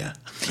Albania.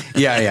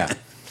 Yeah.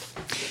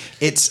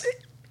 It's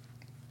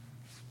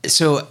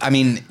so, I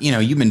mean,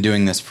 you've been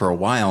doing this for a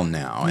while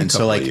now. And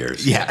so like,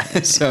 years. Yeah.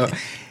 So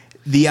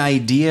the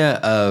idea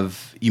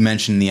of, you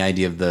mentioned the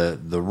idea of the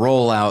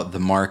rollout, the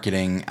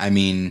marketing. I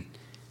mean,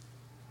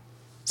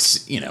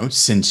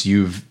 since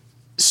you've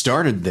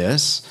started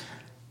this,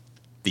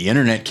 the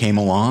internet came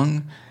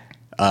along.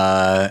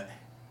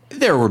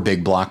 There were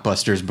big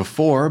blockbusters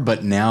before,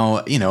 but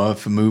now,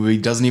 if a movie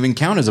doesn't even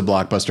count as a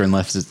blockbuster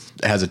unless it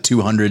has a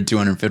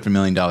 $250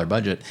 million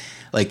budget,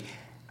 like,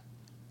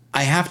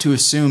 I have to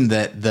assume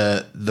that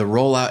the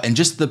rollout and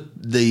just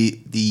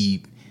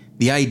the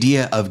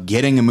idea of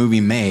getting a movie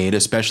made,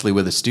 especially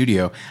with a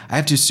studio, I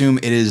have to assume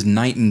it is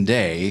night and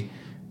day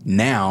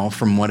now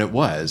from what it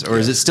was. Or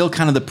is it still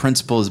kind of the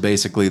principle is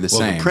basically the same?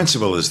 Well, the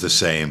principle is the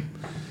same,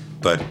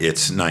 but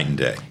it's night and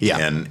day. Yeah.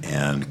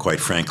 And quite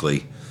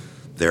frankly,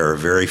 there are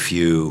very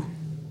few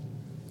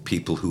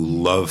people who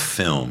love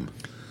film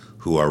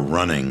who are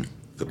running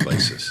the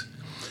places.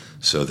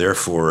 So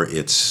therefore,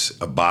 it's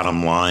a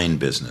bottom line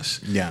business.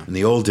 Yeah. In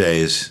the old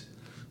days,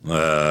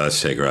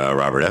 let's take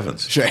Robert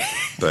Evans. Sure.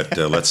 But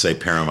let's say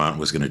Paramount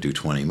was going to do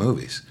 20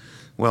 movies.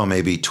 Well,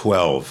 maybe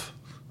 12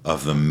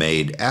 of them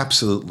made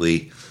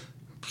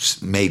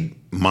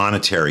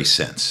monetary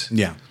sense.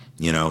 Yeah.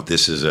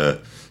 This is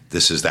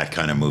that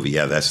kind of movie.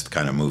 Yeah, that's the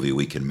kind of movie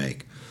we can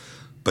make.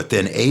 But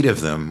then 8 of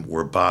them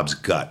were Bob's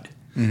gut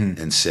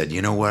and said,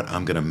 you know what?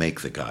 I'm going to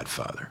make The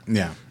Godfather.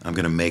 Yeah. I'm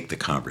going to make The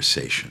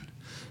Conversation.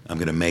 I'm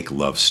going to make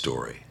Love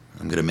Story.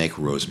 I'm going to make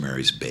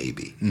Rosemary's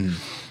Baby.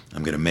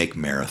 I'm going to make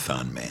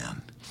Marathon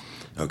Man.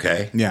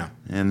 Okay? Yeah.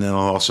 And they'll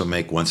also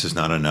make Once Is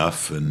Not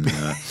Enough, and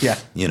yeah.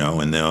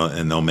 And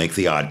they'll make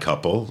The Odd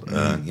Couple.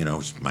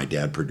 My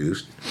dad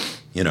produced.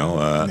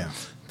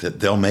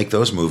 They'll make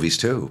those movies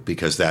too,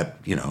 because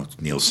that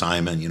Neil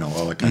Simon,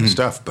 all that kind of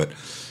stuff. But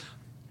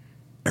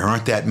there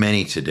aren't that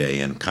many today,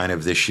 and kind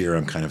of this year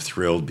I'm kind of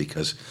thrilled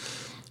because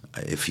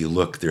if you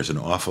look, there's an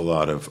awful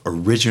lot of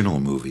original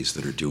movies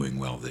that are doing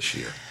well this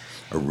year.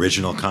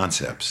 Original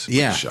concepts,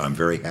 which I'm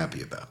very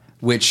happy about.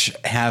 Which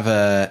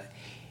have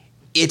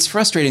it's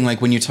frustrating,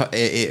 like when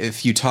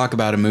if you talk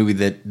about a movie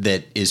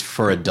that is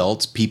for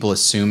adults, people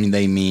assume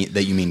that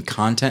you mean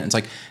content. It's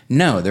like,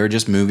 no, they're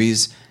just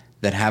movies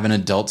that have an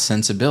adult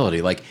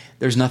sensibility. Like,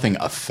 there's nothing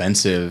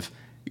offensive,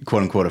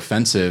 quote unquote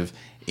offensive,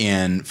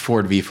 in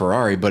Ford v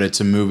Ferrari, but it's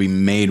a movie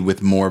made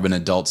with more of an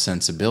adult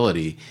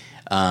sensibility.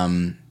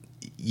 Aside,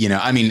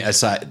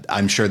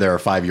 I'm sure there are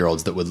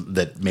 5-year-olds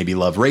that maybe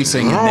love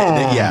racing.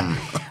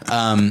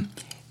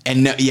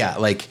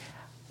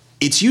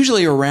 It's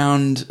usually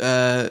around.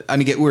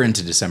 We're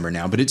into December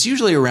now, but it's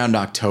usually around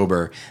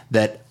October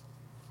that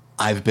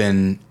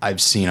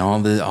I've seen all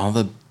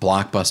the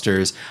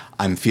blockbusters.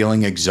 I'm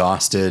feeling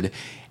exhausted,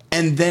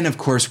 and then of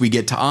course we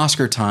get to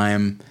Oscar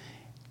time,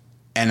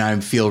 and I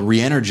feel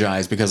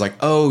re-energized because like,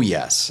 oh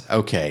yes,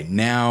 okay,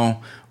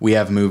 now we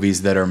have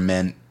movies that are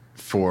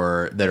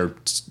that are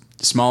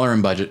smaller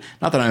in budget.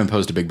 Not that I'm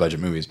opposed to big budget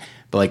movies,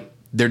 but like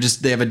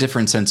they have a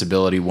different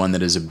sensibility, one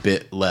that is a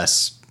bit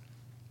less,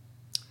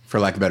 for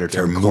lack of a better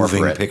term, they're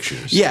corporate. Moving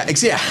pictures. Yeah,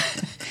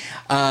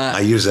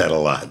 I use that a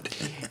lot.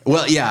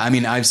 Well, yeah, I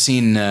mean, I've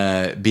seen,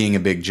 being a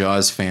big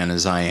Jaws fan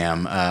as I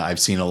am, I've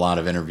seen a lot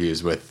of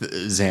interviews with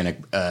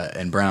Zanuck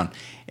and Brown,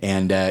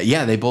 and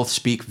they both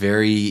speak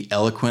very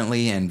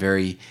eloquently and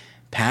very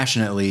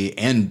passionately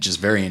and just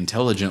very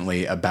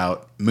intelligently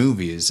about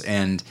movies,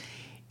 and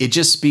it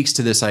just speaks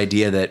to this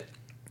idea that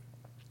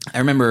I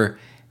remember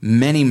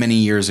many, many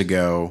years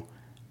ago,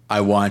 I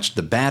watched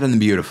The Bad and the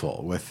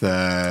Beautiful with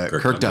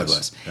Kirk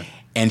Douglas. Yeah.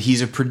 And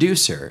he's a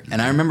producer.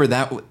 And I remember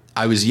that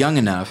I was young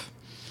enough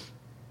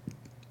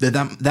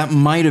that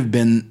might have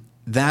been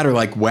that, or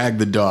like Wag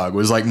the Dog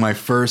was like my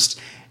first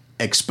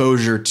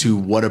exposure to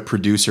what a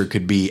producer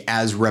could be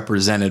as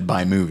represented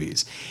by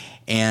movies.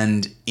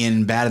 And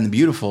in Bad and the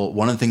Beautiful,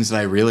 one of the things that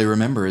I really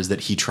remember is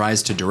that he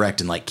tries to direct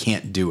and like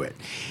can't do it.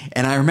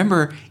 And I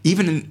remember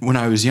even when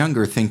I was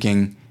younger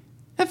thinking,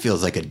 that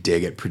feels like a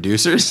dig at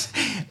producers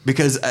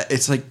because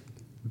it's like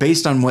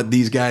based on what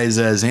these guys,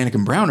 Zanuck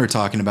and Brown, are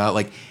talking about,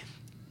 like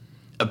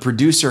a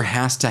producer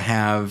has to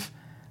have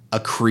a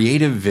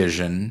creative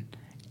vision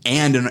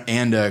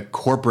and a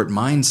corporate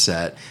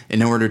mindset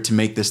in order to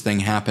make this thing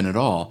happen at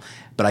all.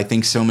 But I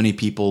think so many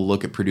people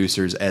look at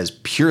producers as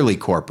purely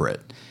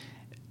corporate.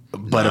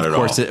 But Not of at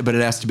course, all. but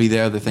it has to be the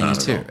other things Not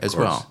at too, all, of as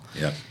course. well.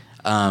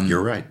 Yeah,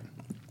 you're right.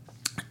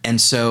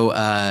 And so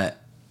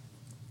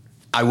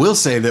I will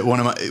say that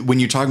when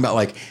you're talking about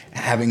like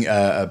having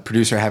a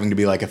producer having to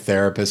be like a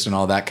therapist and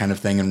all that kind of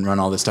thing and run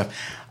all this stuff,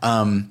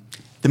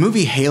 the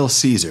movie Hail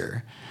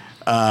Caesar,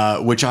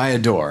 which I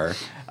adore,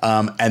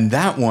 and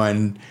that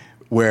one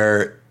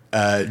where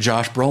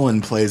Josh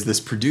Brolin plays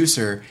this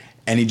producer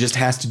and he just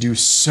has to do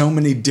so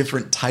many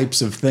different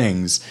types of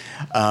things.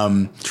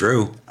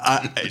 True.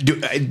 Would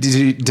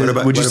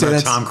you say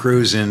that's Tom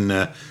Cruise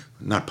in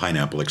not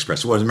Pineapple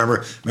Express?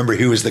 Remember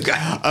he was the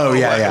guy. Oh,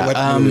 yeah.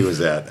 What movie was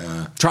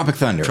that? Tropic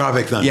Thunder?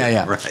 Tropic Thunder.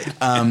 Yeah. Right.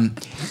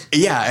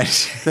 Yeah.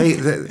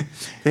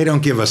 They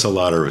don't give us a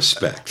lot of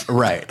respect.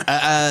 Right.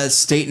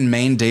 State and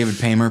Maine, David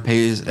Paymer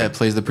plays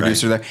the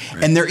producer there.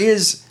 Right. And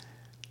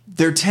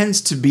there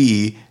tends to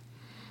be,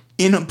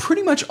 in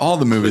pretty much all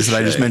the movies that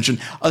I just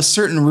mentioned, a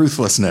certain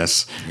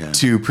ruthlessness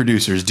to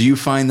producers. Do you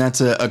find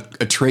that's a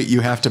trait you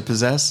have to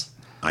possess?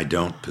 I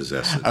don't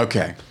possess it.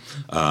 Okay.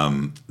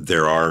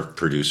 There are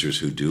producers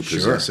who do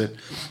possess it,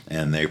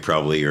 and they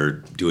probably are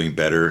doing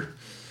better.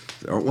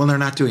 Well, they're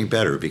not doing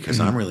better because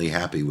I'm really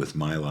happy with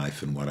my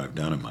life and what I've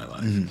done in my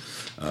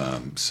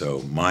life.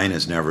 So mine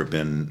has never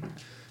been,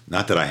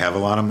 not that I have a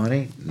lot of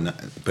money,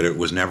 but it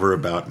was never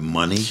about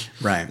money.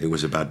 Right. It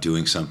was about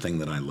doing something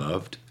that I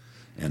loved,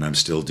 and I'm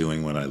still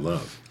doing what I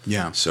love.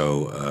 Yeah.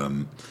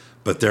 So,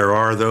 but there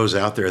are those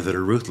out there that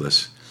are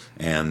ruthless,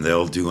 and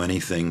they'll do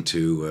anything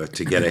to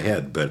get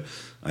ahead. But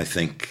I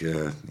think,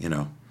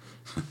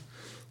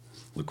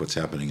 look what's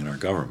happening in our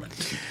government.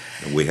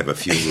 We have a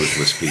few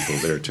ruthless people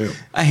there, too.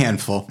 A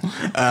handful.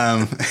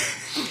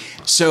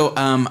 So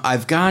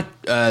I've got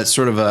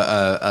sort of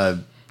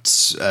a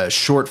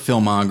short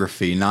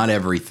filmography, not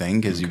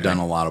everything, because you've done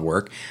a lot of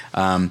work.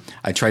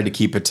 I tried to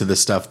keep it to the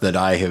stuff that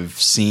I have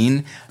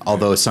seen,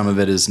 although some of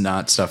it is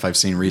not stuff I've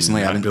seen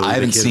recently. I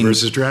haven't seen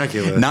versus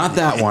Dracula. Not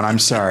that one. I'm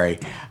sorry.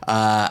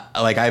 I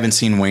haven't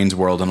seen Wayne's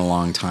World in a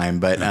long time,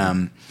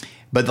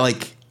 but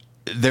like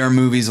there are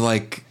movies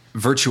like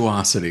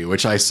Virtuosity,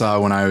 which I saw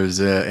when I was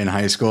in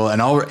high school,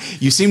 and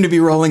you seem to be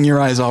rolling your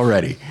eyes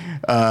already.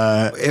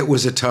 It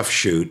was a tough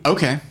shoot.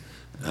 Okay.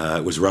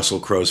 It was Russell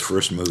Crowe's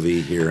first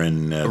movie here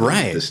in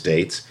the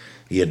States.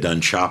 He had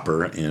done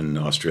Chopper in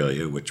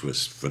Australia, which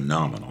was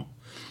phenomenal.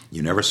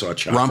 You never saw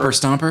Chopper? Romper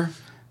Stomper?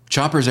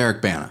 Chopper's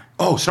Eric Bana.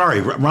 Oh,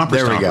 sorry, Romper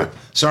There we Stomper. go.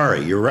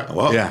 Sorry, you're right.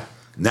 Well, Yeah.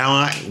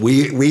 Now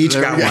we each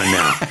There got we go. one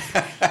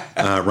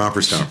now.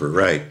 Romper Stomper,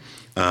 right.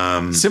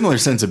 Similar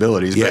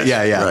sensibilities, but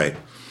yeah. Right.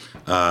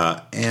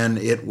 And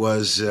it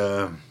was,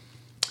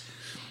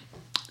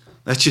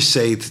 let's just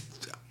say,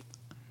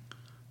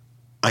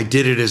 I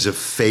did it as a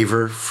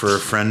favor for a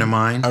friend of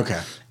mine.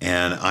 Okay.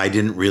 And I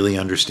didn't really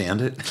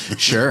understand it.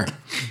 Sure.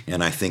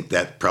 And I think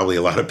that probably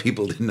a lot of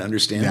people didn't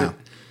understand Yeah.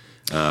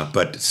 it.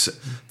 But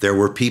there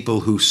were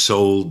people who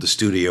sold the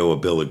studio a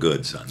bill of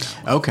goods on that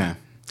one. Okay.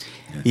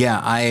 Yeah,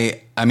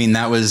 I mean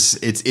that was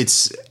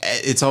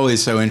it's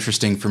always so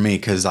interesting for me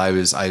because I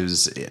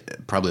was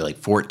probably like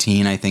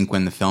 14 I think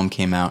when the film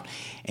came out,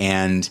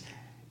 and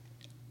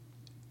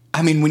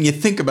I mean when you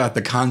think about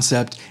the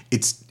concept,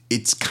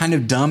 it's kind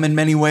of dumb in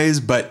many ways,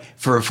 but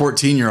for a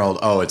 14-year-old,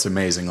 oh, it's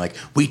amazing. Like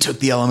we took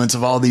the elements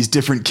of all these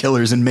different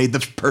killers and made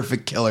the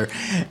perfect killer,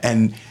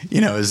 and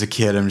as a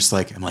kid I'm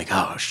like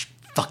oh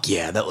fuck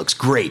yeah, that looks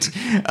great,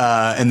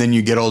 and then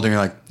you get older and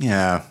you're like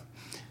yeah.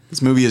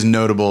 This movie is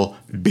notable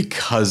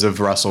because of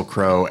Russell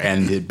Crowe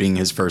and it being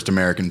his first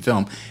American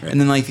film. Right.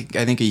 And then, I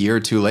think a year or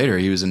two later,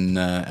 he was in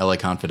L.A.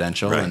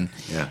 Confidential. Right. And,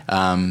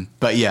 yeah.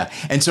 But yeah,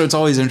 and so it's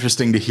always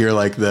interesting to hear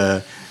like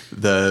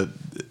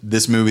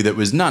this movie that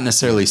was not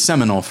necessarily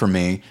seminal for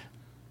me,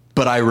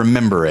 but I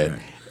remember it.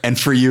 Right. And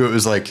for you, it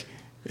was like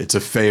it's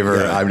a favor.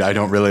 Yeah. I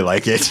don't really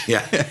like it.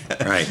 Yeah.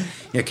 Right.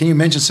 Yeah. Can you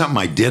mention something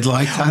I did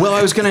like? Well,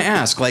 I was going to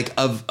ask, like,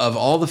 of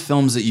all the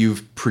films that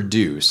you've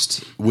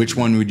produced, which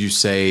one would you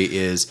say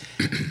is,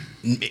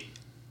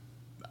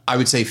 I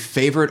would say,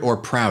 favorite or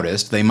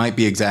proudest? They might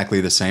be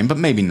exactly the same, but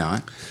maybe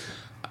not.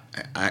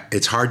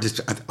 It's hard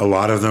to. A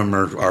lot of them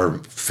are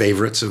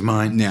favorites of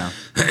mine. Yeah.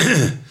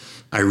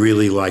 I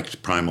really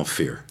liked Primal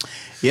Fear.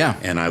 Yeah.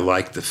 And I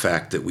liked the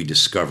fact that we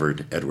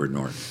discovered Edward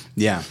Norton.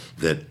 Yeah.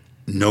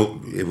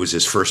 It was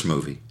his first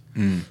movie.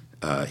 Mm.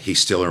 He's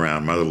still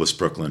around. Motherless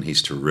Brooklyn.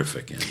 He's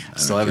terrific.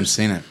 Still haven't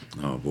seen it.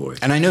 Oh boy!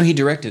 And I know he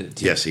directed it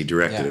too. Yes, he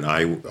directed it.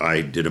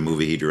 I did a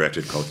movie he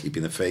directed called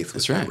Keeping the Faith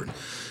with That's right. Edward.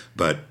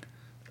 But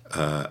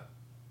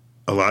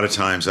a lot of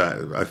times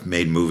I've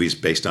made movies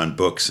based on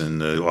books, and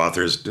the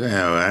authors,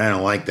 I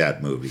don't like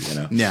that movie,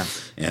 Yeah.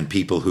 And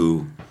people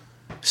who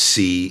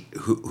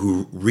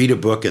read a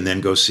book and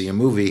then go see a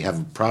movie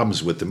have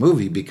problems with the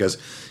movie, because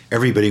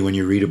everybody, when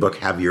you read a book,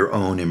 have your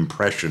own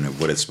impression of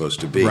what it's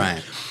supposed to be.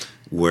 Right.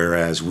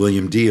 Whereas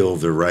William Deal,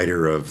 the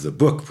writer of the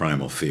book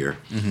Primal Fear,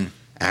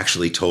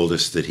 actually told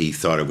us that he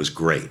thought it was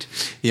great,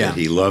 that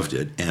he loved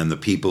it, and the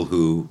people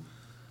who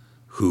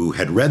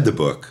had read the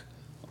book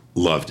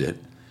loved it.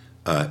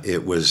 I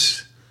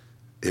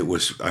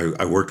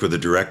worked with a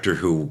director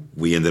who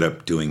we ended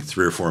up doing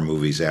 3 or 4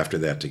 movies after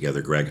that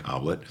together, Greg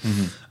Hoblet.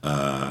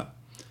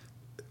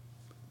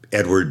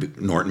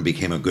 Edward Norton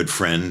became a good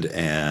friend,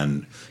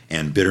 and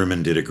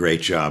Bitterman did a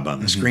great job on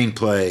the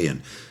screenplay,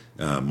 and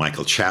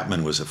Michael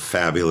Chapman was a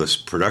fabulous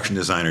production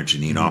designer.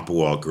 Janine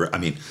Oppenwall,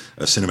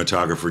 a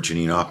cinematographer,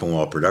 Janine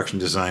Oppenwall, production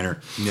designer.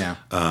 Yeah.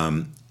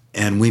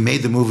 And we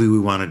made the movie we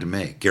wanted to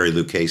make. Gary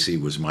Lucchese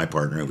was my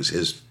partner. It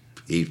was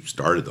he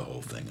started the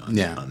whole thing on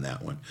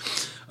that one.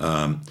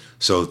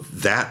 So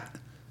that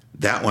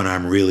one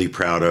I'm really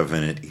proud of,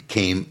 and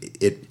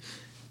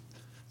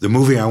the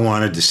movie I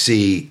wanted to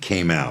see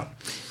came out.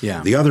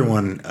 Yeah. The other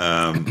one,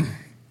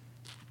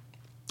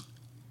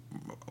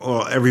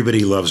 well,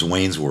 everybody loves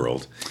Wayne's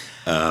World.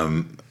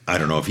 I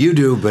don't know if you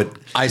do, but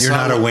you're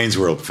not a Wayne's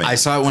World fan. I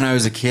saw it when I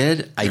was a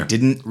kid. I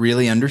didn't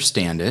really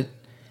understand it.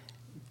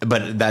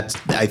 But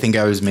I think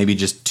I was maybe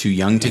just too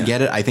young to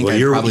get it. I think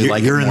I probably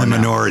like it more. You're in the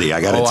minority,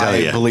 I got to tell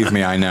you. Believe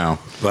me, I know.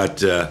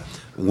 But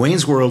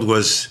Wayne's World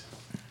was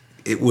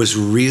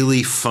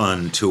really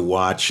fun to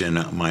watch,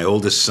 and my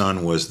oldest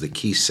son was the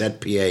key set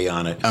PA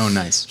on it. Oh,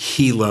 nice.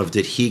 He loved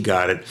it. He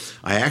got it.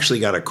 I actually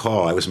got a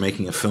call. I was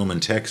making a film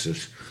in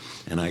Texas,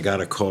 and I got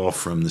a call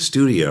from the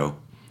studio,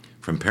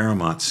 from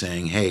Paramount,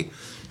 saying, hey,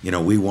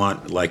 we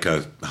want like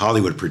a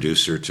Hollywood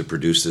producer to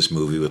produce this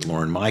movie with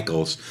Lorne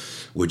Michaels.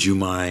 Would you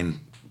mind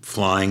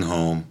flying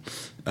home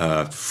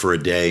for a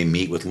day,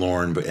 meet with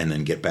Lorne, and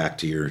then get back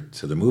to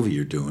the movie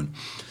you're doing?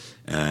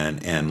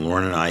 And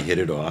Lorne and I hit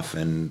it off,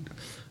 and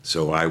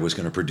so I was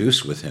going to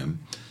produce with him.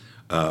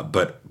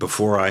 But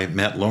before I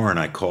met Lorne,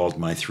 I called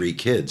my 3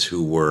 kids,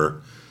 who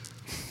were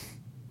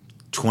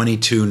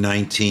 22,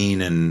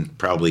 19, and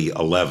probably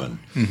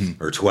 11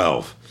 or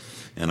 12.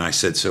 And I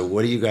said, so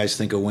what do you guys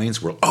think of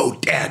Wayne's World? Oh,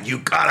 Dad, you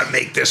got to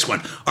make this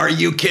one. Are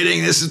you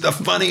kidding? This is the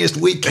funniest.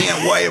 We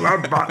can't wait.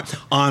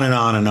 On and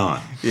on and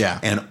on. Yeah.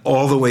 And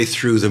all the way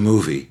through the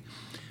movie,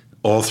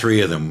 all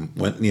 3 of them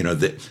went,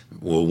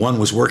 one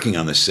was working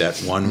on the set.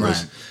 One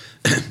was,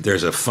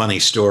 there's a funny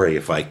story,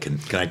 if I can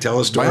I tell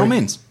a story? By all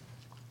means.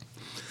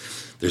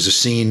 There's a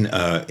scene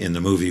in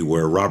the movie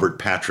where Robert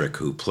Patrick,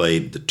 who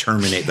played the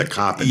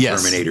cop in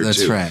Terminator 2.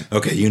 That's right.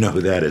 Okay, you know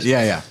who that is.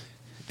 Yeah.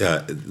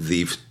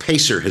 The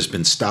pacer has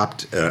been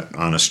stopped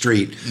on a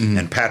street,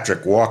 and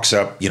Patrick walks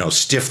up,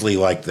 stiffly,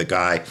 like the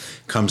guy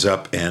comes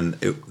up, and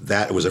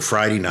that was a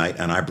Friday night,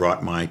 and I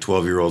brought my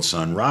 12-year-old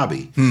son,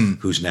 Robbie,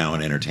 who's now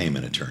an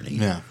entertainment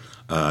attorney,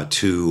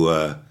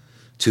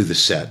 to the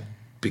set,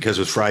 because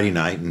it was Friday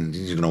night, and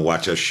he's going to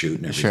watch us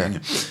shoot and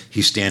everything. Sure.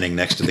 He's standing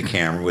next to the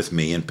camera with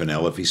me and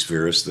Penelope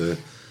Spheris,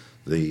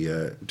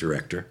 the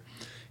director.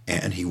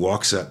 And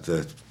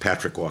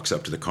Patrick walks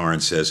up to the car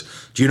and says,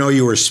 do you know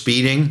you were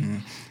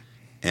speeding?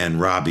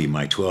 And Robbie,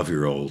 my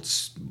 12-year-old,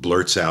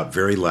 blurts out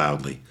very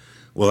loudly,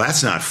 well,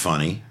 that's not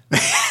funny.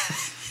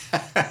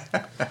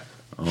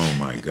 Oh,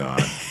 my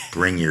God.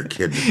 Bring your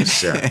kid to the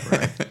set,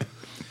 right?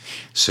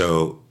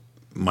 So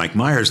Mike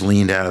Myers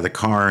leaned out of the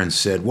car and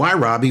said, why,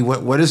 Robbie?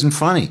 What isn't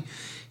funny?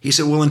 He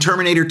said, well, in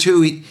Terminator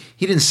 2, he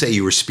didn't say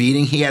you were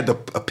speeding. He had a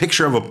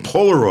picture of a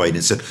Polaroid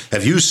and said,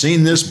 have you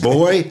seen this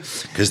boy?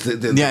 Because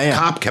the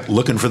cop kept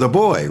looking for the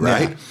boy,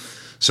 right? Yeah.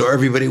 So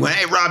everybody went,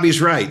 hey, Robbie's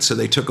right. So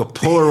they took a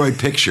Polaroid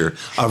picture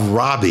of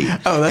Robbie.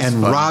 Oh, that's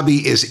fun.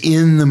 Robbie is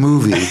in the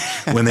movie.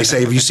 When they say,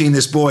 have you seen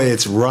this boy?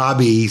 It's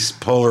Robbie's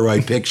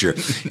Polaroid picture.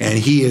 And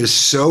he is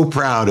so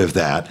proud of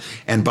that.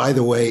 And by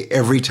the way,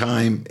 every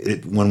time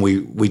when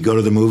we go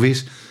to the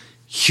movies,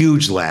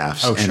 huge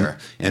laughs. Oh, sure.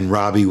 And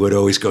Robbie would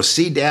always go,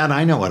 see, Dad,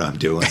 I know what I'm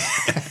doing.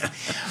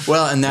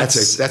 Well, and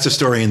that's a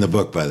story in the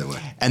book, by the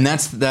way. And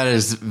that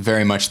is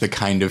very much the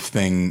kind of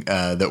thing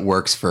that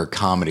works for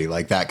comedy,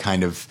 like that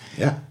kind of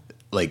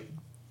like,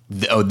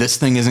 this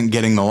thing isn't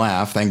getting the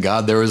laugh. Thank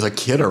God there was a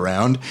kid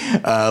around.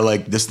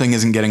 Like, this thing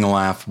isn't getting a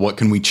laugh. What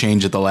can we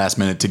change at the last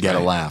minute to get a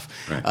laugh?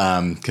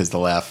 Right. Because the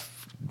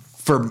laugh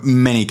for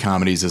many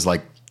comedies is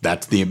like,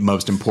 that's the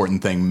most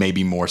important thing,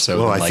 maybe more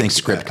so than I think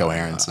script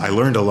coherence. I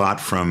learned a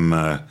lot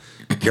from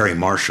Gary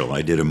Marshall.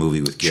 I did a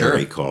movie with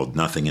Gary called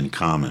Nothing in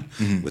Common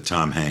with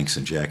Tom Hanks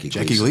and Jackie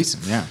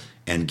Gleason, yeah.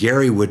 And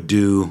Gary would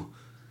do,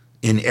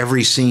 in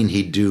every scene,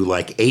 he'd do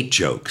like 8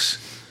 jokes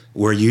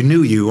where you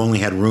knew you only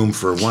had room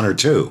for 1 or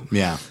 2.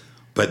 Yeah.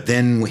 But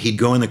then he'd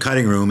go in the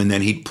cutting room and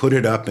then he'd put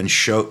it up and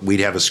show.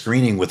 We'd have a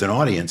screening with an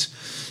audience,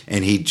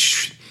 and he'd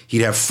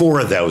have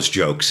 4 of those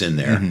jokes in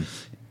there. Mm-hmm.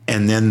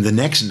 And then the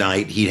next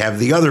night, he'd have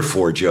the other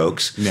 4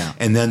 jokes. Yeah.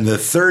 And then the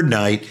third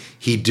night,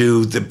 he'd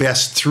do the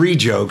best 3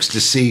 jokes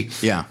to see.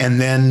 Yeah. And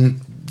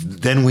then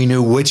then we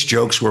knew which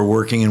jokes were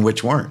working and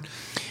which weren't.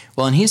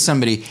 Well, and he's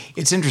somebody,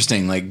 it's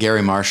interesting, like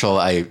Gary Marshall,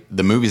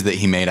 the movies that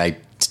he made, I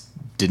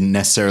didn't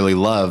necessarily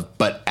love,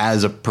 but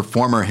as a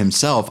performer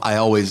himself, I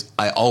always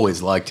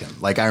liked him.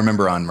 Like I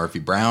remember on Murphy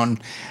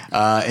Brown,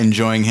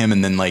 enjoying him,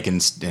 and then like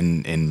in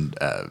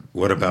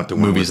what about the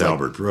one with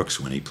Albert Brooks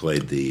when he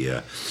played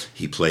the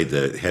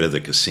head of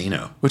the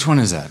casino? Which one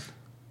is that?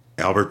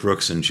 Albert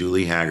Brooks and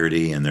Julie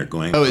Haggerty, and they're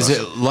going. Oh, is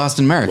it Lost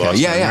in America? Lost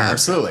in America.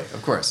 Absolutely,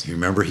 of course. You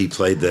remember he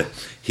played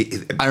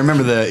I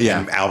remember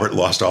and Albert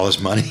lost all his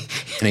money,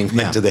 and he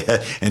went to the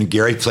head, and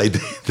Gary played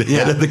the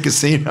head of the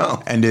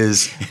casino, and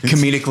is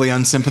comedically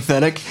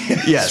unsympathetic.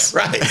 Yes,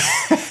 right.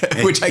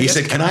 Which he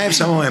said, "Can I have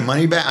some of my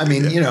money back? I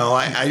mean,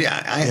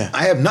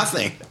 I have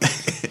nothing."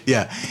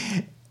 Yeah.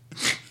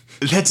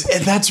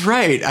 That's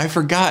right. I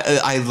forgot.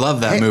 I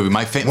love that movie.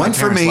 My parents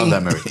love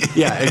that movie.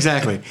 Yeah,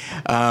 exactly.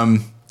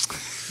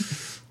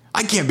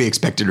 I can't be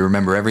expected to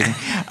remember everything.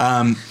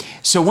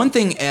 So one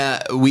thing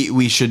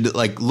we should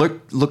like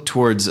look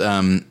towards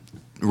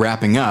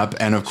wrapping up,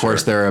 and of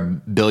course there are a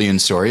billion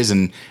stories.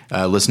 And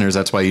listeners,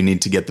 that's why you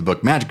need to get the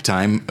book Magic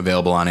Time,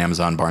 available on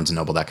Amazon, Barnes &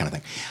 Noble, that kind of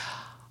thing.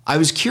 I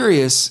was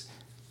curious.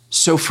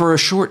 So for a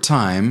short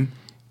time,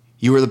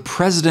 you were the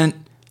president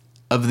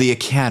of the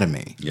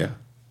Academy. Yeah.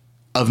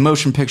 Of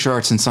Motion Picture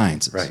Arts and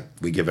Sciences. Right.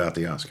 We give out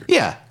the Oscar.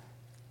 Yeah.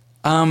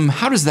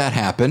 How does that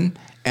happen,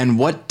 and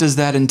what does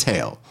that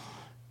entail?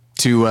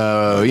 To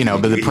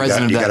but the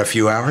president. You got a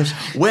few hours.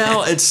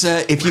 Well, it's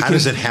if you. How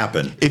does it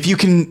happen? If you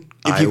can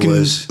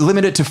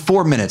limit it to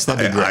 4 minutes,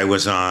 that'd be great.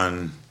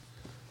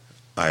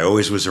 I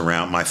always was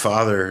around. My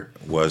father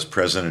was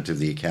president of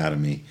the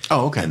Academy.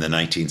 Oh, okay. In the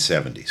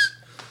 1970s.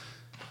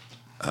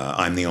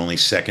 I'm the only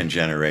second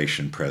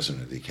generation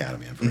president of the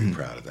Academy. I'm very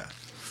proud of that.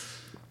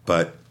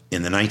 But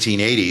in the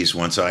 1980s,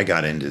 once I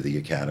got into the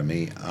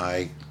Academy,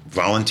 I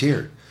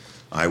volunteered.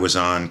 I was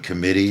on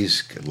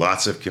committees,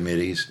 lots of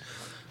committees.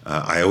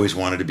 I always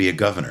wanted to be a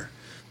governor.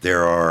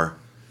 There are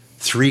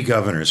 3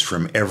 governors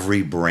from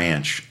every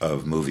branch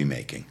of movie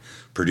making: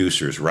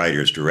 producers,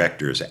 writers,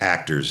 directors,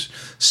 actors,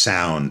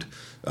 sound,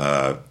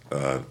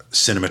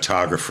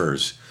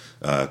 cinematographers,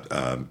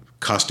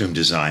 costume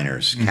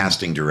designers,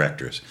 casting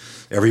directors.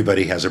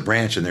 Everybody has a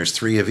branch, and there's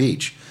 3 of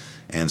each.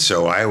 And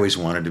so I always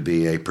wanted to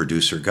be a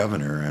producer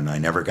governor, and I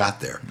never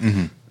got there.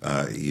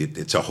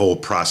 It's a whole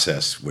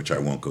process, which I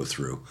won't go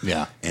through.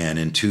 Yeah. And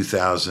in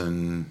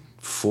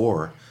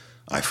 2004,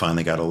 I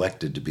finally got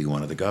elected to be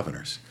one of the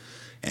governors.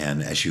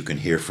 And as you can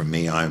hear from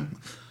me, I'm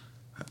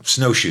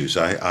snowshoes.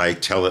 I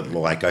tell it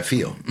like I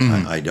feel.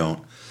 I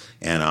don't.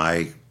 And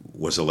I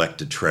was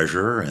elected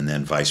treasurer, and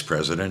then vice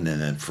president,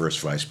 and then first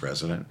vice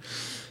president.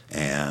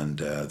 And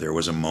there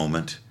was a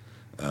moment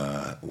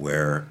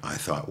where I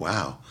thought,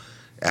 wow,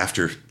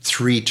 after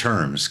 3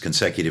 terms,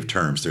 consecutive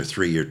terms, they're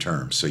 3-year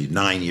terms, so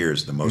 9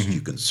 years the most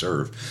you can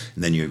serve,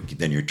 and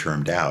then you're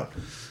termed out.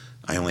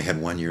 I only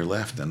had 1 year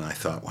left, and I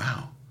thought,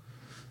 wow,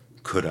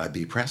 could I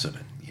be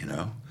president?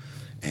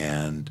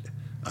 And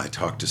I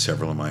talked to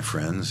several of my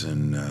friends,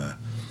 and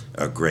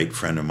a great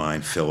friend of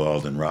mine, Phil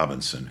Alden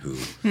Robinson, who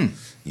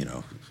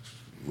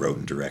wrote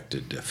and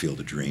directed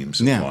Field of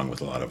Dreams, along with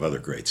a lot of other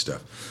great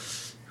stuff.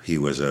 He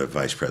was a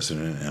vice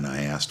president, and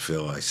I asked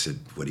Phil, I said,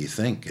 what do you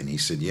think? And he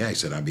said, yeah. He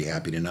said, I'd be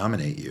happy to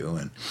nominate you.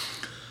 And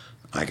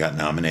I got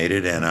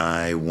nominated, and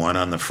I won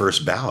on the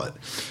first ballot.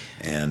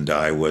 And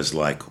I was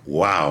like,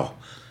 wow.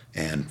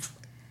 And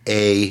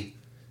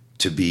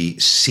to be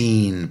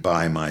seen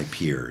by my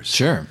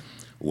peers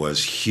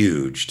was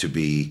huge. To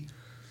be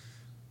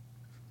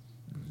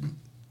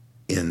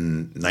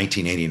in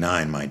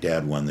 1989, my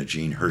dad won the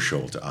Jean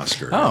Hersholt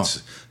Oscar. Oh.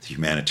 It's the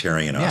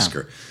humanitarian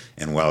Oscar.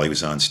 And while he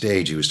was on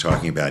stage, he was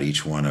talking about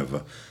each one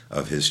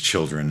of his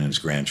children and his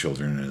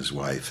grandchildren and his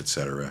wife, et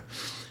cetera.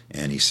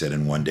 And he said,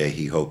 and one day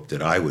he hoped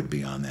that I would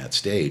be on that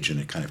stage. And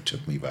it kind of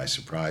took me by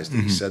surprise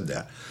that he said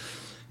that.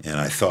 And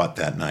I thought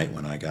that night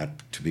when I got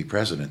to be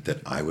president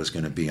that I was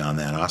going to be on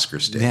that Oscar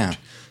stage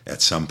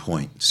at some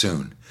point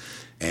soon.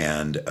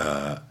 And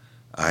I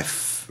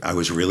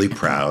was really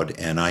proud,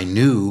 and I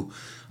knew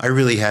I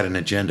really had an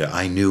agenda.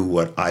 I knew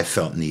what I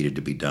felt needed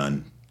to be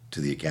done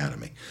to the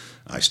Academy.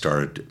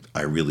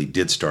 I really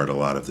did start a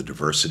lot of the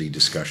diversity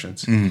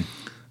discussions.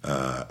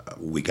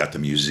 We got the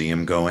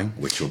museum going,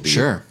 which will be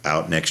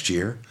out next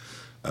year.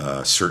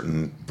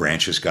 Certain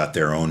branches got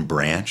their own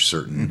branch.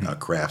 Certain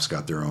crafts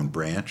got their own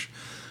branch.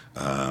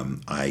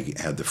 I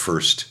had the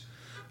first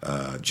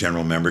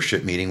general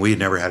membership meeting. We had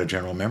never had a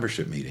general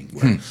membership meeting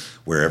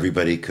where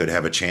everybody could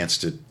have a chance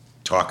to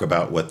talk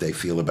about what they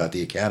feel about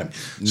the Academy.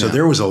 So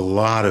there was a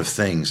lot of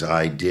things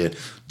I did.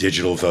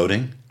 Digital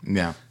voting.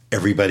 Yeah.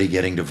 Everybody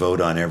getting to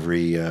vote on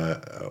every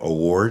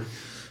award.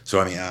 So,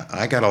 I mean,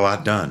 I got a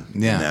lot done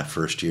in that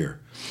first year.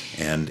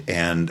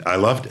 And I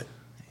loved it.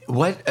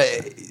 What?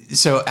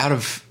 So out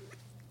of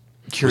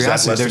curiosity,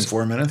 was that less than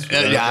 4 minutes?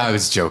 Yeah, I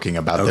was joking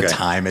about the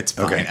time. It's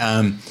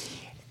fine.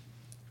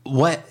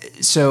 Okay.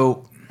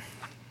 So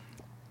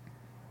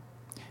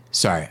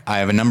Sorry, I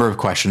have a number of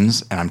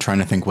questions, and I'm trying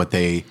to think what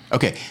they...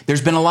 Okay,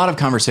 there's been a lot of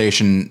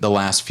conversation the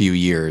last few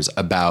years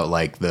about,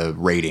 like, the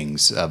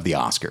ratings of the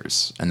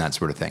Oscars and that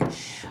sort of thing.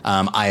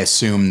 I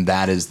assume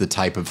that is the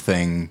type of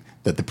thing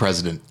that the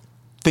president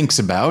thinks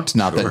about,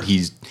 not that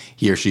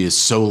he or she is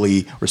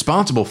solely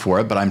responsible for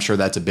it, but I'm sure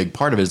that's a big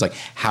part of it, is like,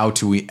 how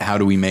do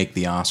we make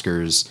the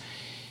Oscars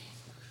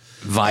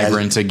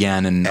vibrant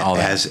again and all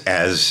that?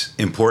 As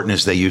important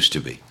as they used to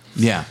be.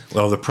 Yeah.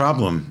 Well,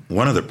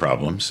 one of the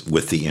problems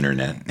with the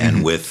internet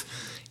and with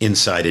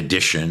Inside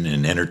Edition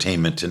and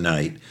Entertainment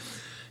Tonight,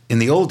 in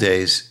the old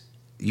days,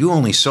 you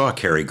only saw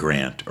Cary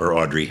Grant or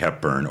Audrey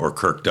Hepburn or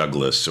Kirk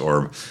Douglas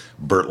or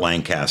Burt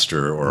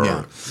Lancaster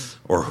or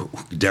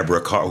Deborah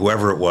Carr,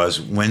 whoever it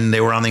was, when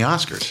they were on the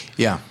Oscars.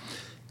 Yeah.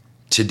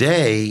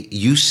 Today,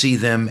 you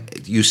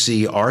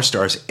see our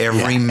stars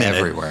every minute.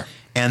 Everywhere.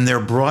 And they're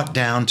brought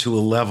down to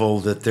a level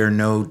that they're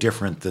no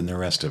different than the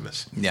rest of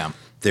us. Yeah.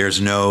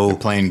 There's no... They're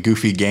playing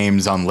goofy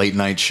games on late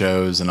night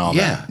shows and all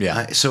that.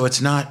 Yeah. So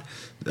it's not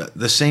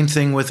the same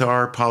thing with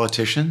our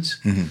politicians.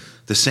 Mm-hmm.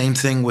 The same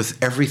thing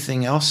with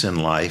everything else in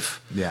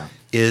life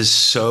is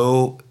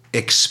so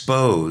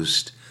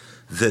exposed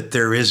that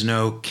there is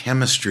no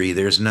chemistry.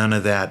 There's none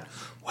of that,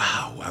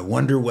 wow, I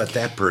wonder what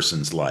that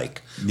person's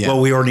like. Yeah.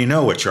 Well, we already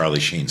know what Charlie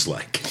Sheen's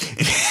like.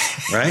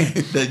 Right?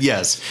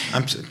 Yes.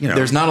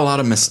 There's not a lot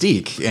of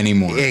mystique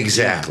anymore.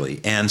 Exactly.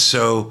 Yeah. And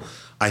so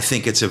I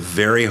think it's a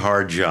very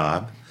hard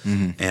job.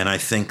 Mm-hmm. And I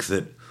think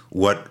that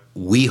what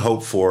we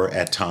hope for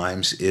at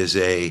times is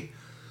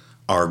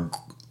are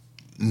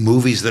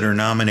movies that are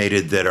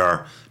nominated that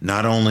are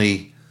not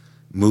only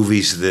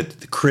movies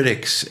that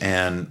critics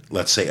and,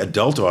 let's say,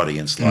 adult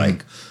audience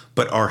like,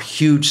 but are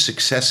huge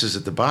successes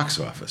at the box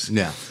office.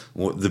 Yeah.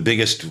 Well, the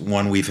biggest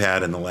one we've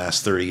had in the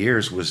last 30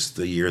 years was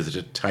the year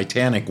that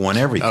Titanic won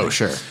everything. Oh,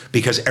 sure.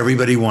 Because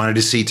everybody wanted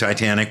to see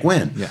Titanic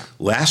win. Yeah.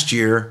 Last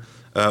year,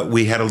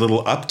 we had a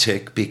little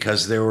uptick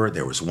because there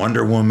was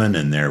Wonder Woman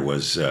and there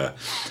was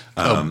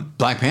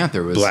Black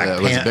Panther was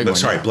a big one.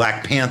 Sorry,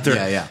 Black Panther.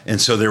 Yeah. And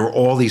so there were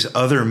all these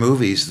other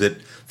movies that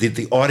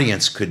the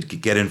audience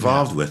could get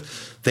involved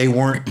with. They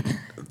weren't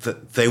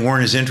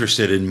as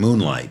interested in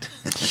Moonlight.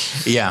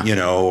 Yeah.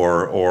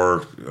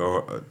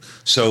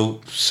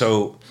 So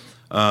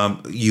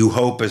you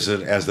hope as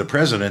the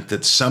president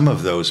that some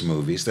of those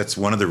movies, that's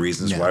one of the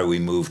reasons why we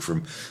moved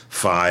from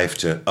 5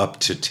 to up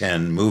to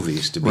 10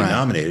 movies to be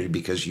nominated,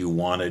 because you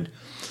wanted,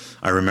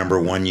 I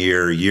remember one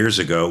year, years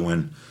ago,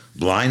 when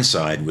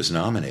Blindside was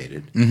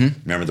nominated. Mm-hmm.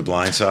 Remember the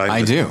Blindside?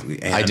 I do.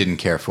 I didn't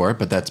care for it,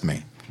 but that's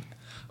me.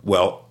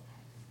 Well,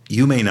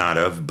 you may not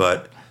have,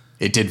 but...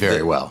 It did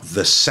very well.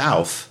 The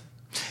South...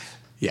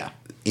 Yeah.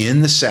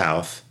 In the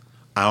South,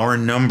 our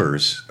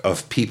numbers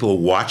of people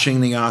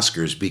watching the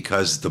Oscars,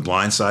 because The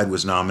Blind Side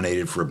was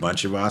nominated for a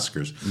bunch of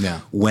Oscars,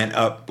 went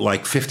up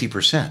like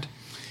 50%.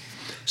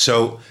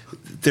 So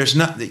there's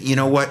not, you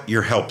know what?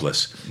 You're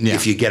helpless. Yeah.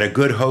 If you get a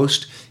good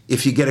host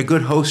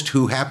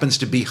who happens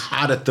to be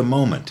hot at the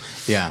moment,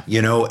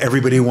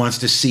 everybody wants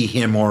to see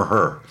him or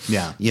her.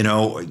 Yeah.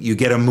 You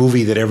get a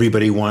movie that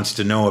everybody wants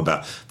to know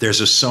about.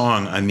 There's a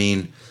song,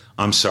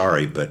 I'm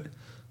sorry, but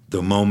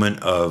the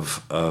moment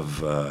of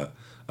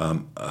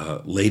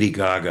Lady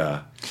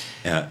Gaga,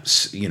 and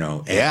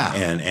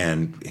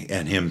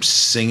him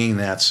singing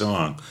that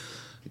song.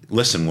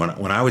 Listen,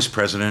 when I was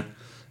president,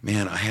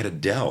 man, I had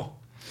Adele,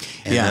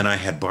 and then I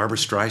had Barbra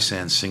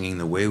Streisand singing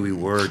 "The Way We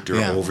Were"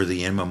 over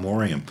the In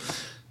Memoriam.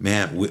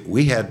 Man,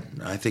 we had,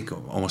 I think,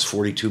 almost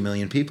 42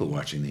 million people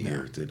watching the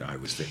year that I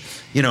was there.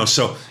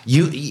 So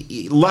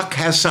luck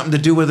has something to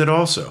do with it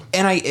also.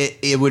 And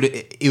it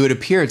would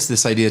appear it's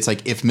this idea. It's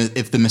like if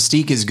the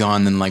mystique is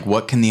gone, then like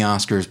what can the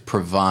Oscars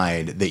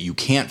provide that you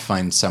can't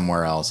find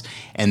somewhere else?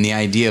 And the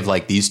idea of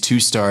like these two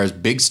stars,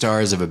 big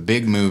stars of a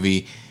big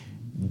movie,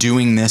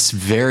 doing this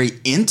very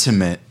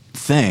intimate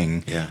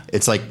thing. Yeah.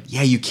 It's like,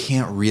 you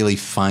can't really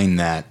find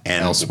that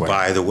elsewhere. And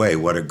by the way,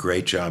 what a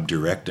great job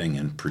directing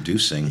and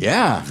producing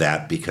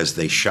that, because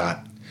they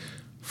shot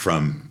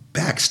from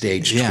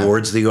backstage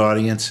towards the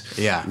audience.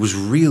 Yeah. It was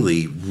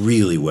really,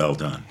 really well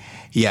done.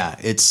 Yeah,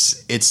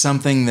 it's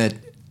something that,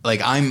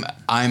 like,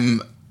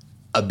 I'm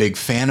a big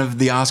fan of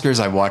the Oscars.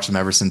 I've watched them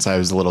ever since I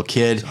was a little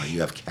kid. Oh, you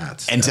have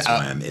cats. And that's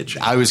why I'm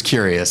itching. I was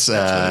curious,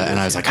 and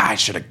I was like, I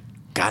should have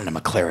gotten him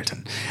a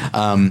Claritin.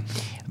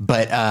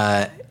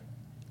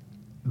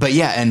 But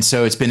yeah, and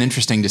so it's been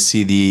interesting to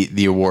see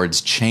the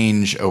awards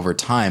change over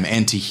time,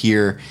 and to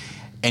hear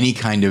any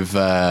kind of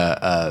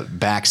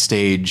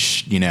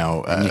backstage, you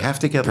have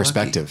to get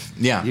perspective.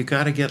 Lucky. Yeah, you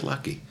got to get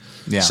lucky.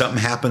 Yeah, something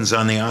happens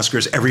on the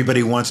Oscars.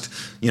 Everybody wants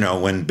to,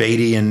 when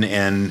Beatty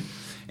and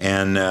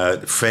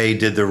Faye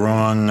did the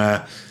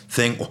wrong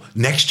thing.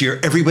 Next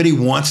year, everybody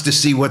wants to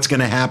see what's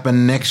going to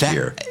happen next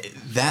year.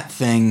 That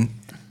thing.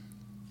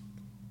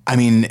 I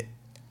mean.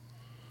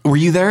 Were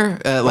you there?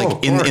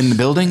 In the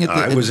building?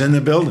 I was in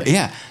the building.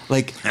 Yeah,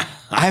 like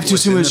I have to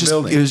assume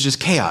it was just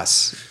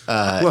chaos.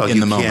 In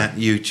the moment.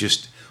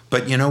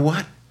 But you know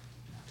what?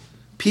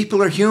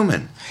 People are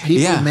human.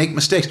 People make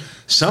mistakes.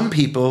 Some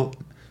people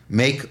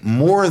make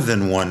more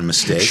than one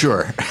mistake.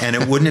 Sure.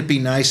 And wouldn't it be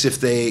nice if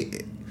they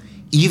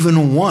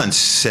even once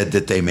said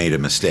that they made a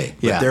mistake?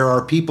 But Yeah. there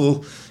are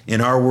people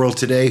in our world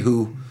today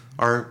who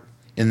are,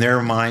 in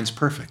their minds,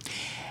 perfect.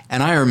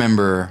 And I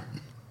remember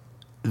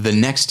the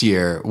next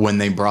year when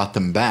they brought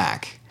them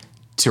back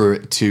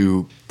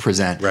to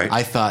present. Right.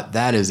 I thought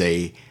that is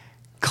a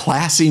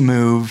classy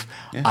move.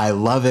 Yeah. I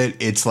love it.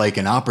 It's like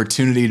an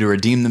opportunity to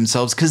redeem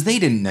themselves because they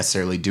didn't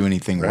necessarily do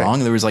anything Right. wrong.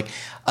 There was like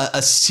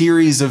a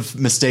series of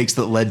mistakes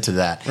that led to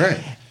that. Right.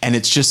 And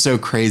it's just so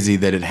crazy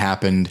that it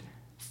happened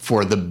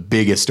for the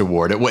biggest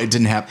award. It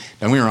didn't happen.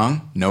 Don't get me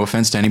wrong. No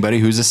offense to anybody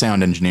who's a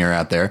sound engineer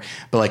out there,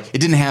 but like it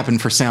didn't happen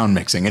for sound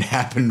mixing. It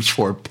happened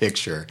for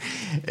picture.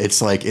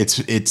 It's like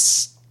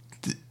it's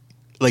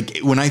like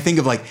when I think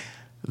of like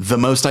the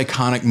most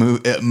iconic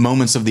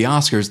moments of the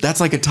Oscars, that's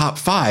like a top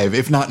 5,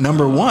 if not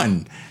number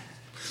 1.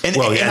 And,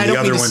 Well, and I and don't the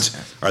other mean to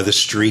ones are the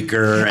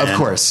streaker. Of and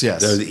course,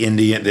 yes.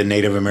 The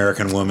Native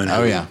American woman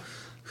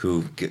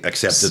who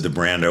accepted the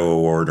Brando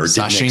Award or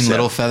didn't Sasheen accept.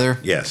 Littlefeather?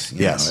 Yes.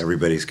 Yes.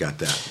 Everybody's got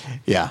that.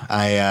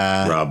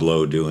 Yeah, Rob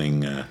Lowe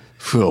doing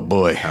oh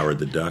boy. Howard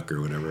the Duck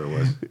or whatever it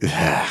was.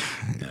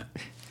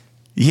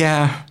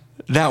 Yeah,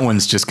 that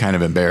one's just kind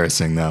of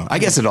embarrassing, though. I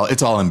guess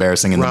it's all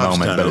embarrassing in Rob's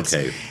the moment, done but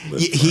okay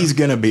with, he's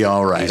going to be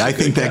all right. he's a I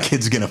think good that guy.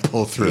 kid's going to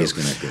pull through. He's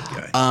a good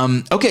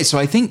guy. Okay, so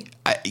I think,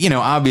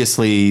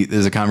 obviously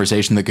there's a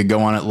conversation that could go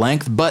on at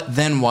length, but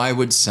then why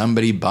would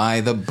somebody buy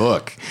the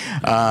book?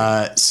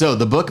 So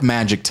the book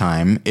Magic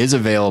Time is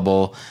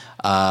available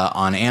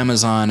on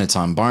Amazon. It's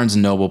on Barnes &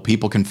 Noble.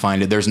 People can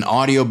find it. There's an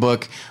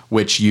audiobook,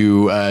 which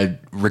you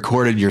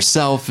recorded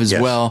yourself as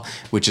Yes. well,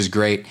 which is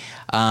great.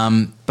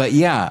 But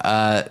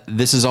yeah,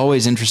 this is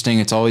always interesting.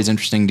 It's always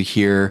interesting to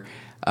hear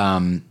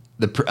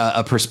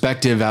a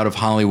perspective out of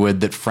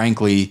Hollywood that,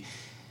 frankly,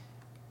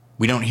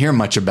 we don't hear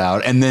much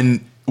about. And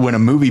then when a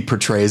movie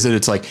portrays it,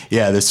 it's like,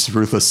 yeah, this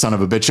ruthless son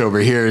of a bitch over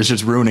here is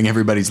just ruining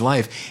everybody's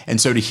life. And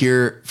so to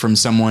hear from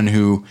someone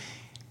who,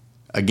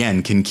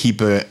 again, can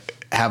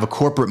have a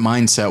corporate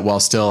mindset while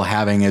still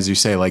having, as you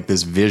say, like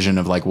this vision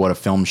of like what a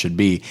film should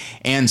be,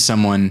 and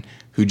someone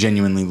who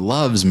genuinely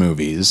loves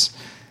movies,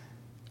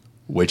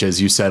 which,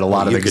 as you said, a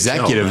lot of you could tell,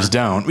 executives huh?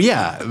 don't.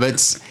 Yeah,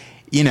 but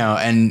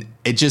and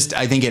it just,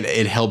 I think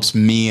it helps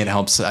me. It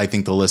helps, I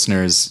think, the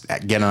listeners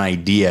get an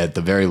idea at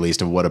the very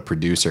least of what a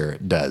producer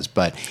does.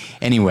 But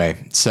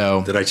anyway,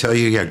 so Did I tell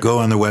you? Yeah, go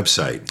on the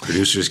website,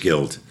 Producers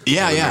Guild of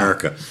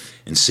America,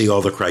 and see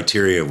all the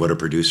criteria of what a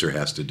producer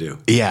has to do.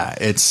 yeah,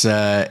 it's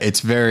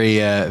very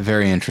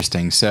very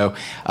interesting. So,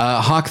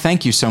 Hawk,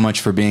 thank you so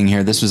much for being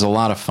here. This was a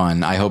lot of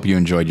fun. I hope you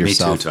enjoyed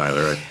yourself. Me too,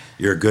 Tyler.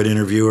 You're a good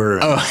interviewer.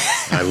 And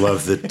I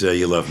love that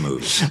you love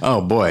movies.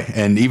 Oh, boy.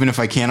 And even if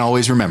I can't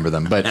always remember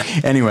them. But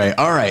anyway,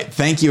 all right.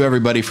 Thank you,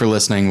 everybody, for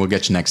listening. We'll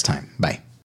get you next time. Bye.